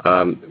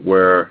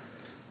 where,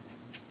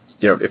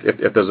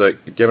 if there's a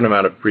given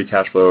amount of free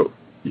cash flow,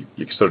 you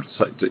can sort of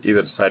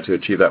either decide to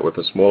achieve that with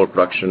a smaller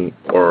production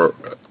or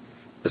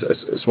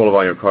a smaller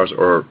volume of cars,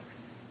 or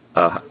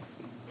at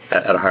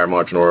a higher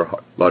margin,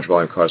 or large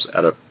volume of cars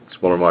at a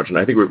smaller margin.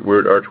 I think we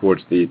are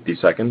towards the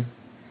second.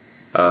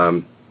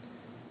 We'd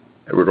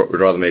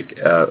rather make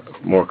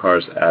more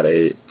cars at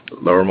a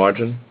lower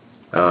margin,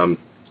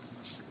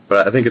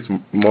 but I think it's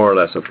more or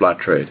less a flat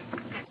trade.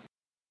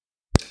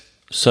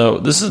 So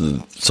this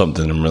is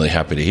something I'm really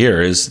happy to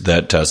hear, is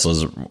that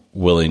Tesla's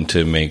willing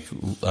to make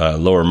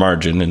lower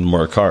margin and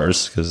more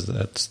cars, because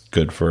that's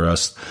good for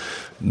us,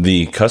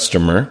 the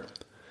customer.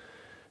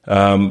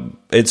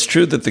 It's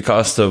true that the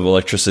cost of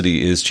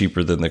electricity is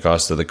cheaper than the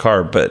cost of the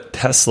car, but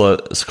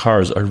Tesla's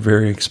cars are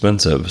very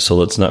expensive. So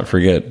let's not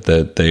forget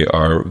that they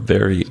are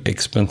very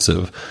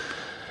expensive.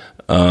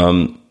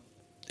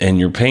 And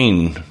you're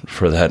paying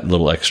for that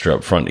little extra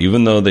up front,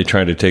 even though they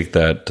try to take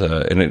that,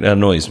 and it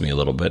annoys me a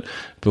little bit,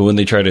 but when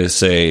they try to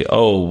say,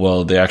 oh,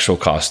 well, the actual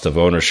cost of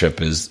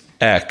ownership is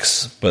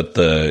X, but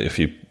if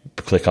you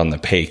click on the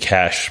pay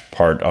cash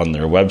part on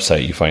their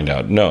website, you find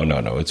out, no,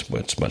 it's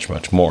much,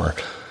 much more.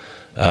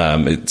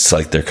 It's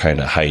like they're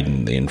kind of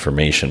hiding the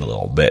information a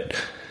little bit.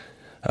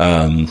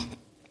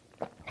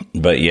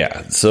 But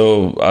yeah,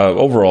 so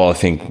overall, I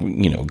think,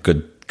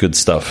 good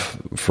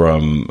stuff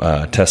from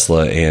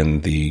Tesla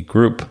and the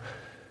group.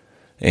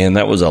 And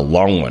that was a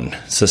long one.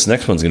 So this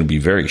next one's going to be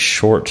very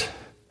short,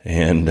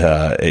 and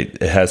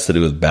it has to do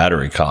with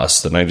battery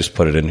costs. And I just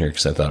put it in here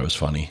because I thought it was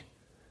funny.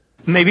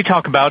 Maybe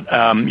talk about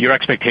your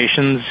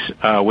expectations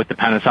with the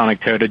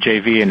Panasonic Toyota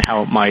JV and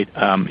how it might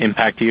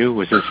impact you.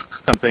 Was this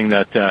something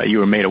that you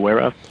were made aware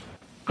of?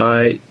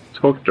 I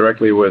spoke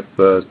directly with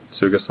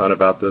Suga-san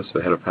about this,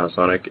 the head of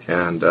Panasonic,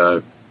 and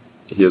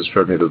he has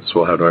assured me that this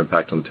will have no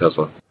impact on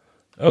Tesla.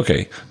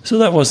 Okay, so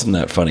that wasn't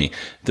that funny.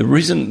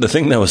 The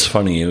thing that was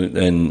funny,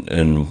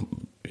 and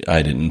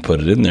I didn't put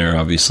it in there,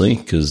 obviously,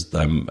 because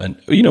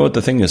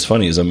the thing that's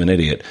funny is I'm an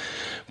idiot.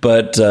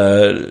 But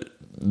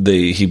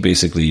he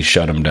basically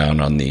shut him down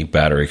on the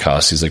battery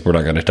costs. He's like, we're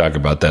not going to talk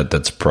about that.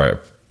 That's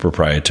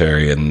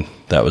proprietary, and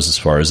that was as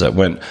far as that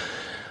went.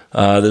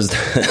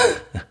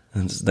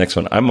 This next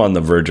one. I'm on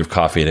the verge of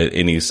coughing at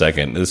any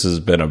second. This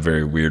has been a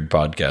very weird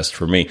podcast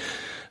for me.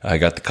 I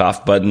got the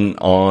cough button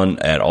on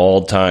at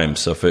all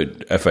times. So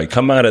if I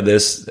come out of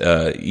this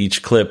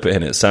each clip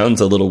and it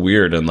sounds a little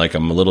weird and like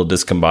I'm a little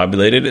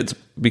discombobulated, it's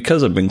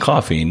because I've been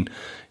coughing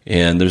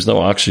and there's no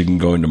oxygen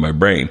going to my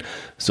brain.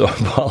 So I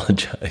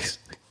apologize.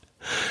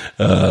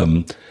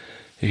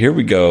 Here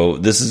we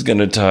go. He's going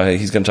to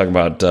talk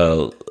about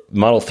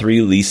Model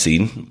 3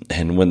 leasing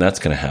and when that's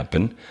going to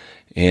happen,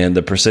 and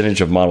the percentage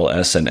of Model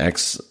S and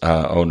X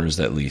owners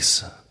that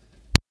lease.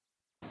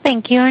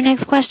 Thank you. Our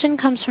next question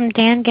comes from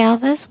Dan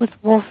Galvis with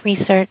Wolfe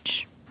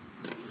Research.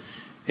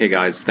 Hey,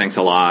 guys. Thanks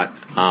a lot.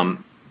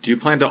 Do you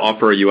plan to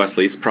offer a U.S.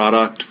 lease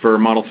product for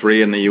Model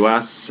 3 in the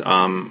U.S.?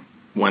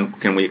 When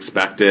can we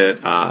expect it?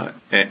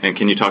 And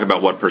can you talk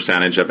about what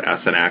percentage of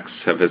S and X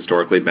have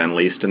historically been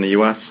leased in the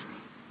U.S.?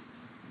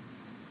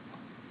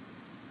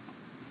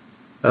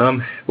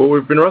 Well,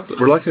 we've been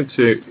reluctant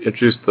to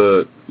introduce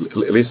the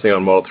leasing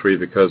on Model 3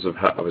 because of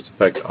its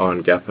effect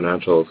on GAAP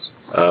financials.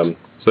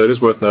 So it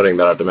is worth noting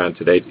that our demand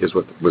to date is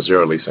with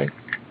zero leasing.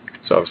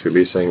 So obviously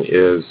leasing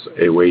is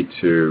a way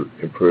to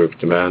improve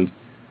demand,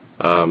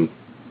 but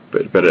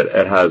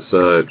it has,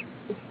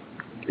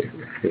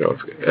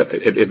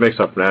 it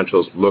makes our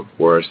financials look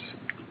worse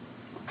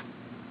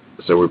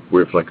so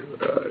we've like,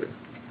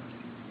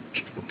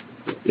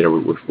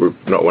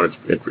 we've not wanted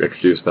to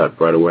introduce that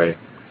right away.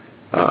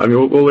 I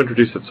mean, we'll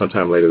introduce it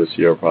sometime later this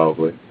year,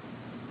 probably.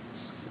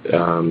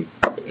 I'm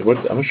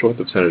not sure what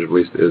the percentage of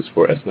lease is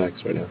for S and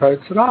X right now.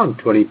 It's around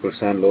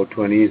 20%, low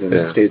 20s, and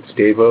it stayed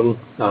stable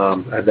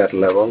at that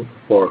level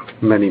for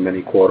many,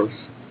 many quarters.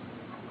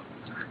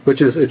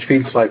 It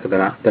feels like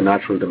the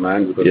natural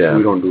demand because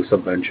we don't do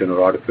subvention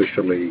or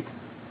artificially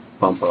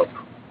pump up.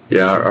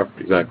 Yeah,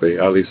 exactly.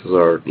 Our leases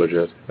are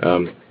legit.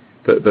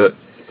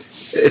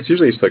 It's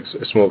usually like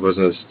a small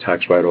business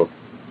tax write-off,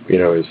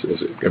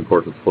 is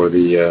important for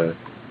the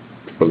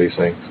for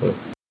leasing. So.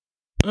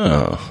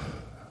 Oh,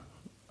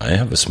 I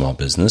have a small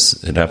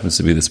business. It happens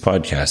to be this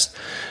podcast.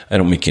 I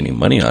don't make any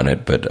money on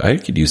it, but I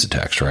could use a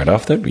tax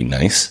write-off. That'd be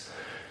nice.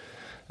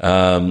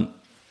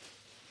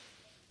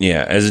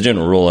 Yeah, as a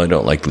general rule, I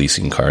don't like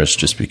leasing cars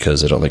just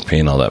because I don't like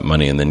paying all that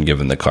money and then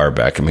giving the car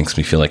back. It makes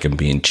me feel like I'm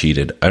being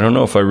cheated. I don't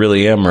know if I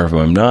really am or if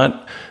I'm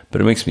not,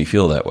 but it makes me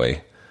feel that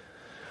way.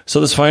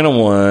 So this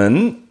final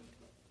one,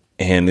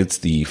 and it's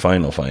the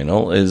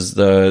final, is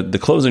the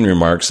closing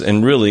remarks.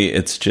 And really,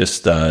 it's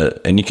just,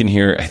 and you can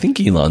hear, I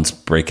think Elon's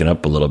breaking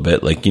up a little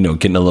bit, like,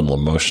 getting a little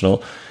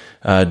emotional.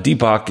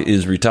 Deepak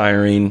is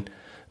retiring,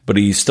 but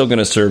he's still going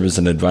to serve as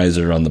an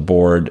advisor on the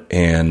board,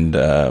 and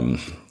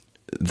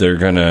they're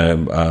going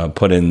to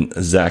put in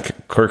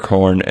Zach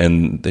Kirkhorn,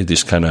 and they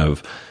just kind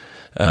of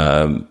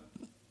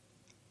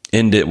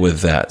end it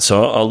with that.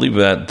 So I'll leave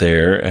that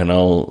there, and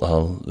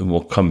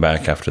we'll come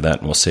back after that,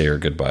 and we'll say our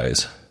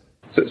goodbyes.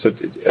 So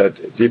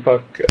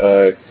Deepak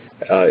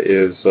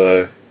is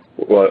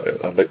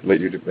I'll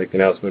let you make the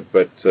announcement,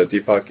 but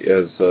Deepak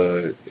is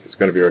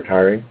going to be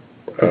retiring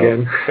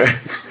again.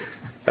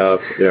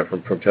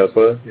 From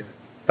Tesla. Yeah.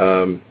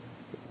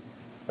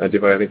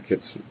 Deepak, I think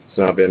it's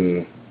now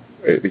been.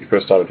 We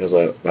first started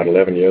Tesla about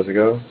 11 years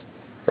ago,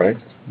 right?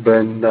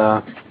 Been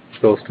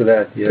close to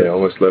that, yes. Yeah,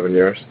 almost 11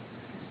 years.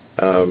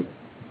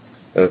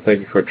 Thank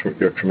you for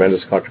your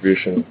tremendous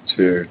contribution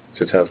to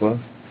Tesla.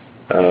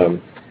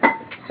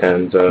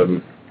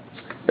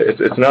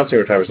 It's announcing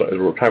retirement.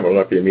 Retirement will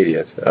not be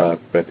immediate,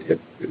 but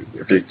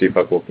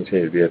Deepak will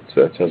continue to be at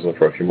Tesla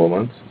for a few more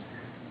months,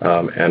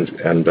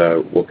 and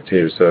will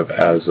continue to serve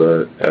as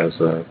a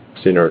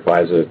senior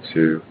advisor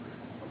to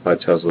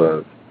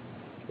Tesla.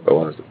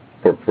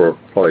 For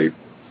probably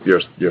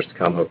years to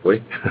come,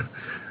 hopefully.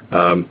 We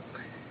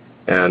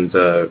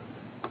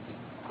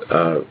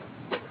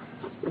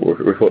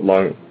thought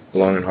long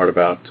and hard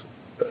about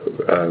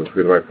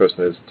who the right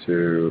person is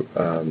to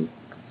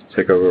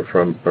take over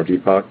from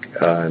Deepak,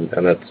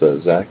 and that's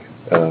Zach.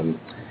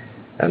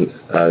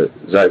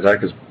 Zach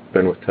has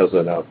been with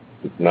Tesla now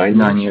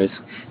 9 years.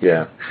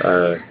 Yeah.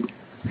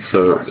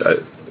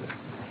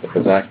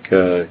 Zach.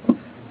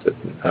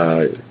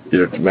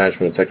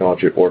 Management and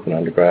technology at Wharton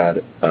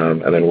undergrad,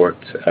 and then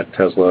worked at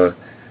Tesla,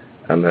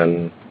 and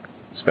then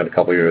spent a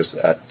couple years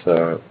at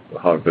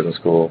Harvard Business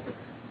School,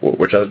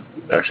 which I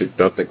actually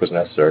don't think was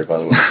necessary, by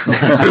the way.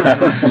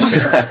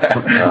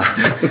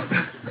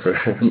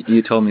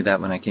 You told me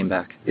that when I came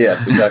back.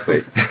 Yeah,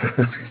 exactly.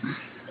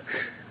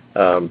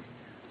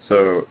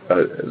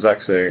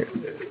 Zach's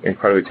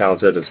incredibly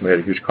talented, has made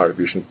a huge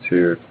contribution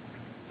to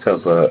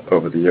Tesla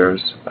over the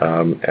years,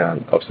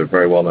 and obviously a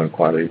very well-known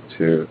quantity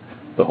to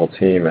the whole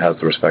team. It has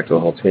the respect of the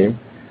whole team.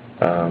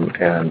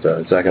 Zach,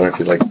 I don't know if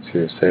you'd like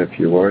to say a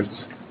few words.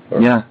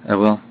 Yeah, I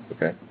will.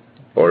 Okay.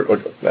 Or do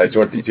you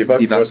want Deepak?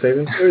 Do you want to say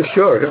anything?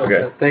 Sure.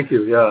 Okay. Thank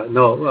you. Yeah.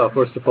 No.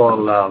 First of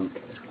all,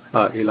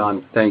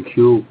 Elon, thank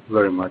you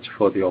very much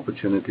for the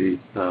opportunity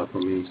for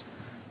me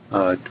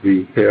to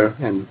be here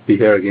and be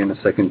here again a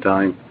second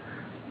time.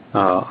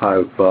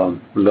 I've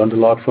learned a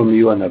lot from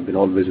you, and I've been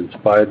always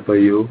inspired by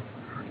you.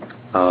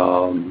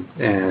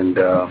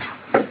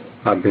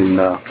 I've been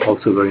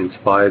also very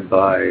inspired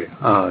by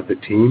the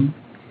team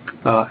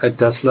at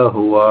Tesla,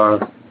 who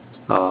are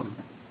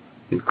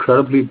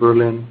incredibly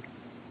brilliant,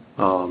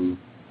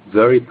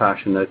 very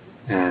passionate,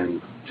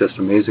 and just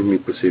amazingly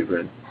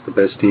perseverant. The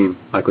best team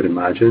I could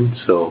imagine.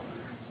 So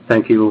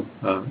thank you,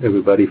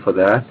 everybody, for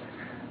that.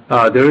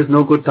 There is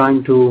no good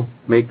time to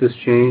make this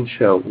change.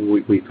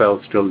 We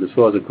felt still this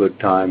was a good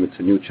time. It's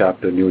a new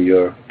chapter, new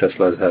year.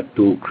 Tesla has had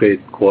 2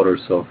 great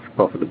quarters of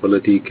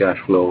profitability, cash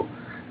flow.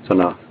 It's on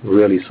a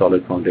really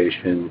solid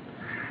foundation.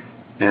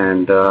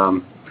 And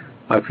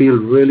I feel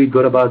really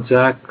good about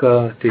Zach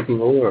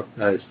taking over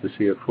as the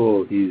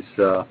CFO.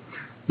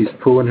 He's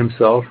proven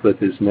himself with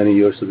his many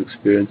years of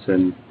experience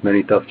and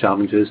many tough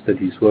challenges that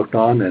he's worked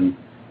on, and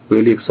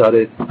really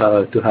excited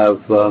to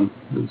have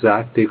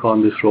Zach take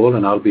on this role,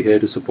 and I'll be here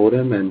to support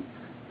him and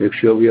make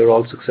sure we are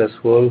all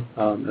successful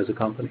as a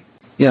company.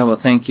 Yeah, well,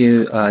 thank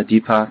you,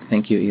 Deepak.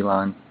 Thank you,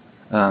 Elon.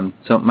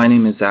 So my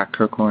name is Zach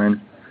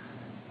Kirkhorn.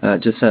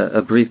 Just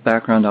a brief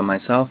background on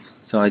myself.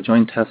 So I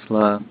joined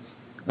Tesla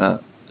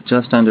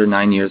just under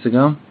 9 years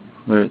ago.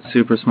 We're a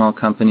super small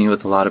company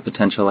with a lot of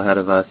potential ahead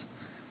of us,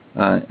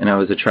 and I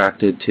was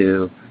attracted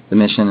to the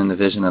mission and the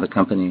vision of the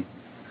company.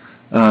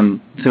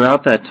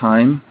 Throughout that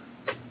time,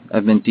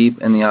 I've been deep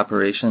in the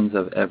operations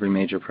of every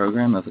major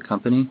program of the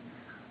company,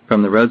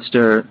 from the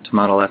Roadster to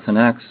Model S and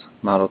X,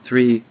 Model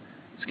 3,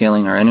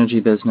 scaling our energy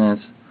business,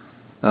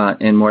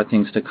 and more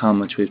things to come,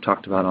 which we've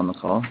talked about on the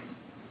call.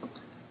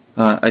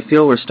 I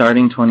feel we're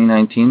starting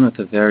 2019 with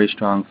a very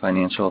strong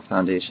financial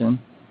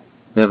foundation.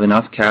 We have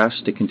enough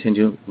cash to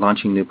continue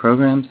launching new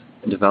programs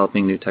and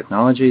developing new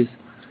technologies,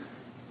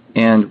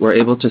 and we're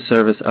able to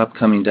service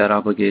upcoming debt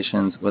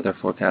obligations with our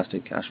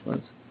forecasted cash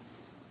flows.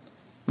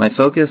 My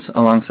focus,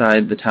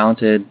 alongside the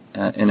talented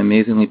and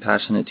amazingly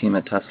passionate team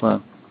at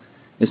Tesla,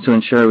 is to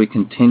ensure we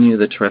continue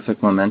the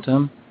terrific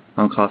momentum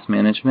on cost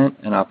management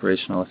and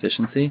operational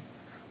efficiency,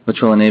 which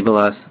will enable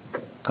us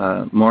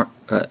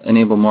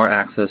enable more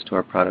access to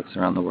our products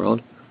around the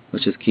world,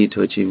 which is key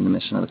to achieving the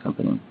mission of the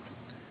company.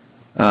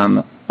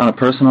 On a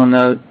personal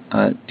note,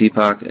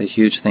 Deepak, a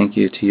huge thank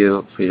you to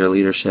you for your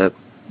leadership,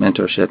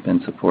 mentorship,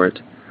 and support,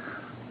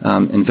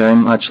 and very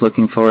much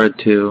looking forward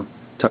to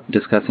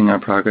discussing our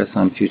progress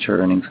on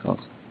future earnings calls.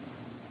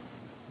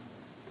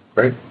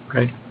 Great.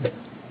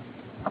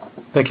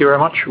 Thank you very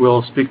much.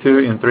 We'll speak to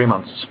you in 3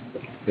 months.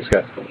 Yes,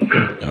 guys.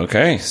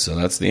 Okay, so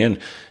that's the end.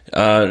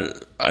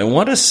 I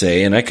want to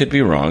say, and I could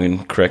be wrong,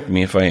 and correct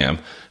me if I am,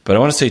 but I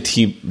want to say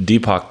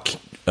Deepak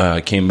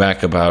came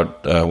back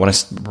about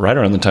right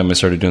around the time I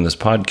started doing this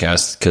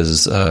podcast,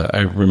 because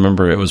I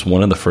remember it was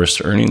one of the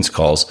first earnings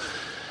calls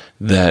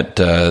that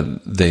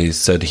they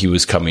said he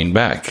was coming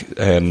back,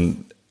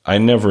 and I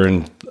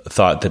never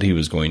thought that he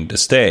was going to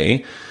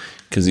stay,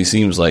 because he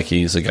seems like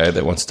he's a guy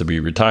that wants to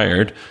be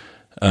retired.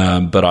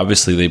 But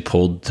obviously they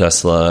pulled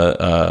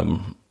Tesla,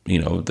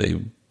 they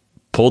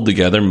pulled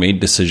together, made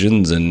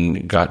decisions,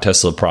 and got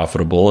Tesla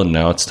profitable, and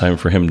now it's time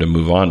for him to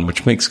move on,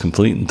 which makes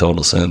complete and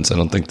total sense. I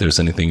don't think there's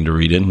anything to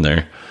read in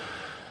there.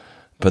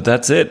 But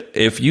that's it.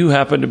 If you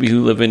happen to be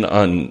living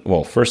on,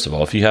 well, first of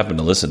all, if you happen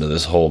to listen to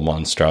this whole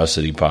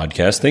monstrosity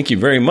podcast, thank you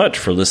very much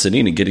for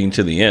listening and getting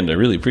to the end. I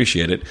really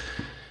appreciate it.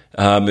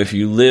 If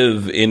you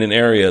live in an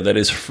area that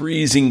is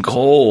freezing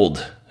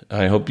cold,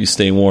 I hope you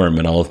stay warm,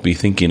 and I'll be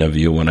thinking of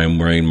you when I'm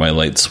wearing my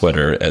light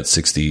sweater at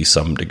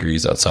 60-some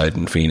degrees outside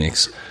in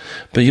Phoenix.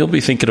 But you'll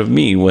be thinking of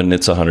me when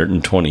it's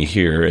 120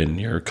 here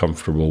and you're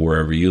comfortable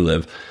wherever you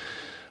live.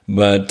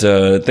 But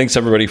thanks,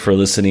 everybody, for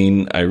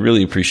listening. I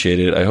really appreciate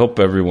it. I hope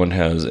everyone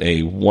has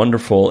a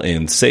wonderful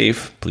and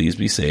safe, please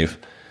be safe,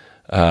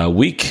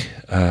 week.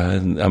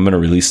 I'm going to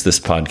release this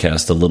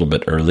podcast a little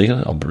bit early.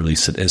 I'll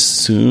release it as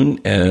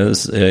soon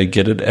as I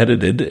get it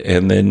edited,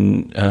 and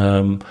then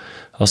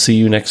I'll see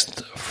you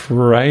next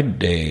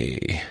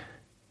Friday.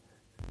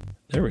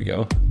 There we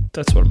go.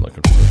 That's what I'm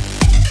looking for.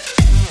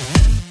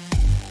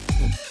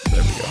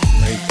 There we go.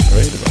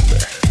 Right about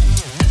there.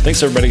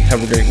 Thanks, everybody.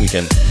 Have a great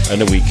weekend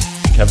and a week.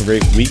 Have a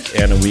great week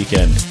and a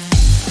weekend.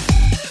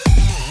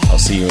 I'll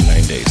see you in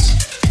 9 days.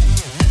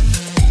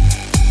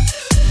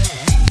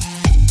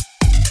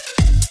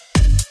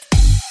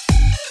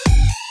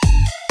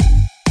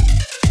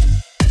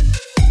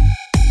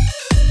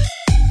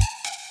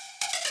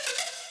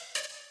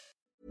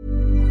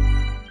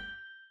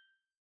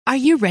 Are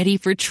you ready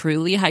for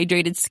truly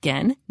hydrated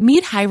skin?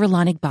 Meet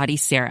Hyaluronic Body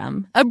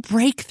Serum, a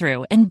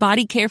breakthrough in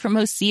body care from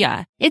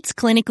Osea. It's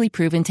clinically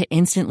proven to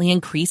instantly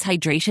increase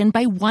hydration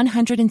by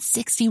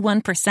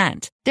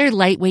 161%. Their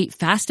lightweight,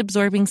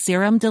 fast-absorbing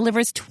serum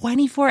delivers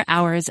 24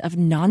 hours of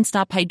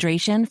nonstop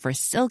hydration for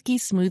silky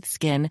smooth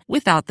skin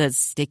without the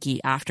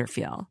sticky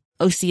afterfeel.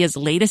 Osea's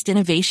latest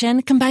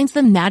innovation combines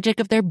the magic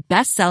of their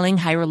best-selling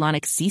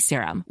Hyaluronic Sea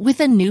Serum with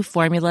a new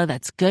formula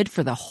that's good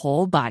for the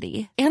whole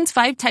body and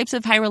 5 types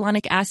of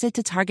hyaluronic acid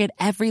to target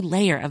every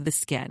layer of the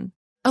skin.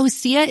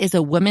 Osea is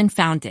a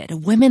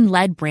women-founded,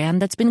 women-led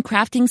brand that's been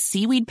crafting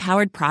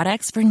seaweed-powered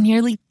products for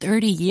nearly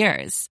 30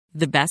 years.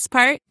 The best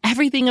part?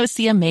 Everything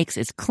Osea makes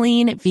is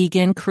clean,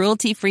 vegan,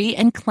 cruelty-free,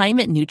 and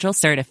climate-neutral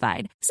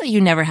certified, so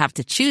you never have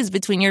to choose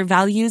between your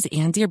values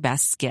and your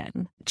best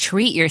skin.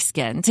 Treat your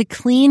skin to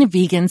clean,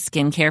 vegan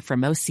skincare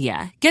from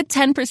Osea. Get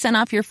 10%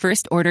 off your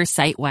first order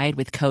site-wide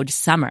with code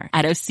SUMMER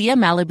at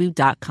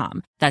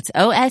OseaMalibu.com. That's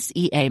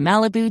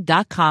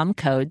OSEAMalibu.com,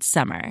 code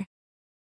SUMMER.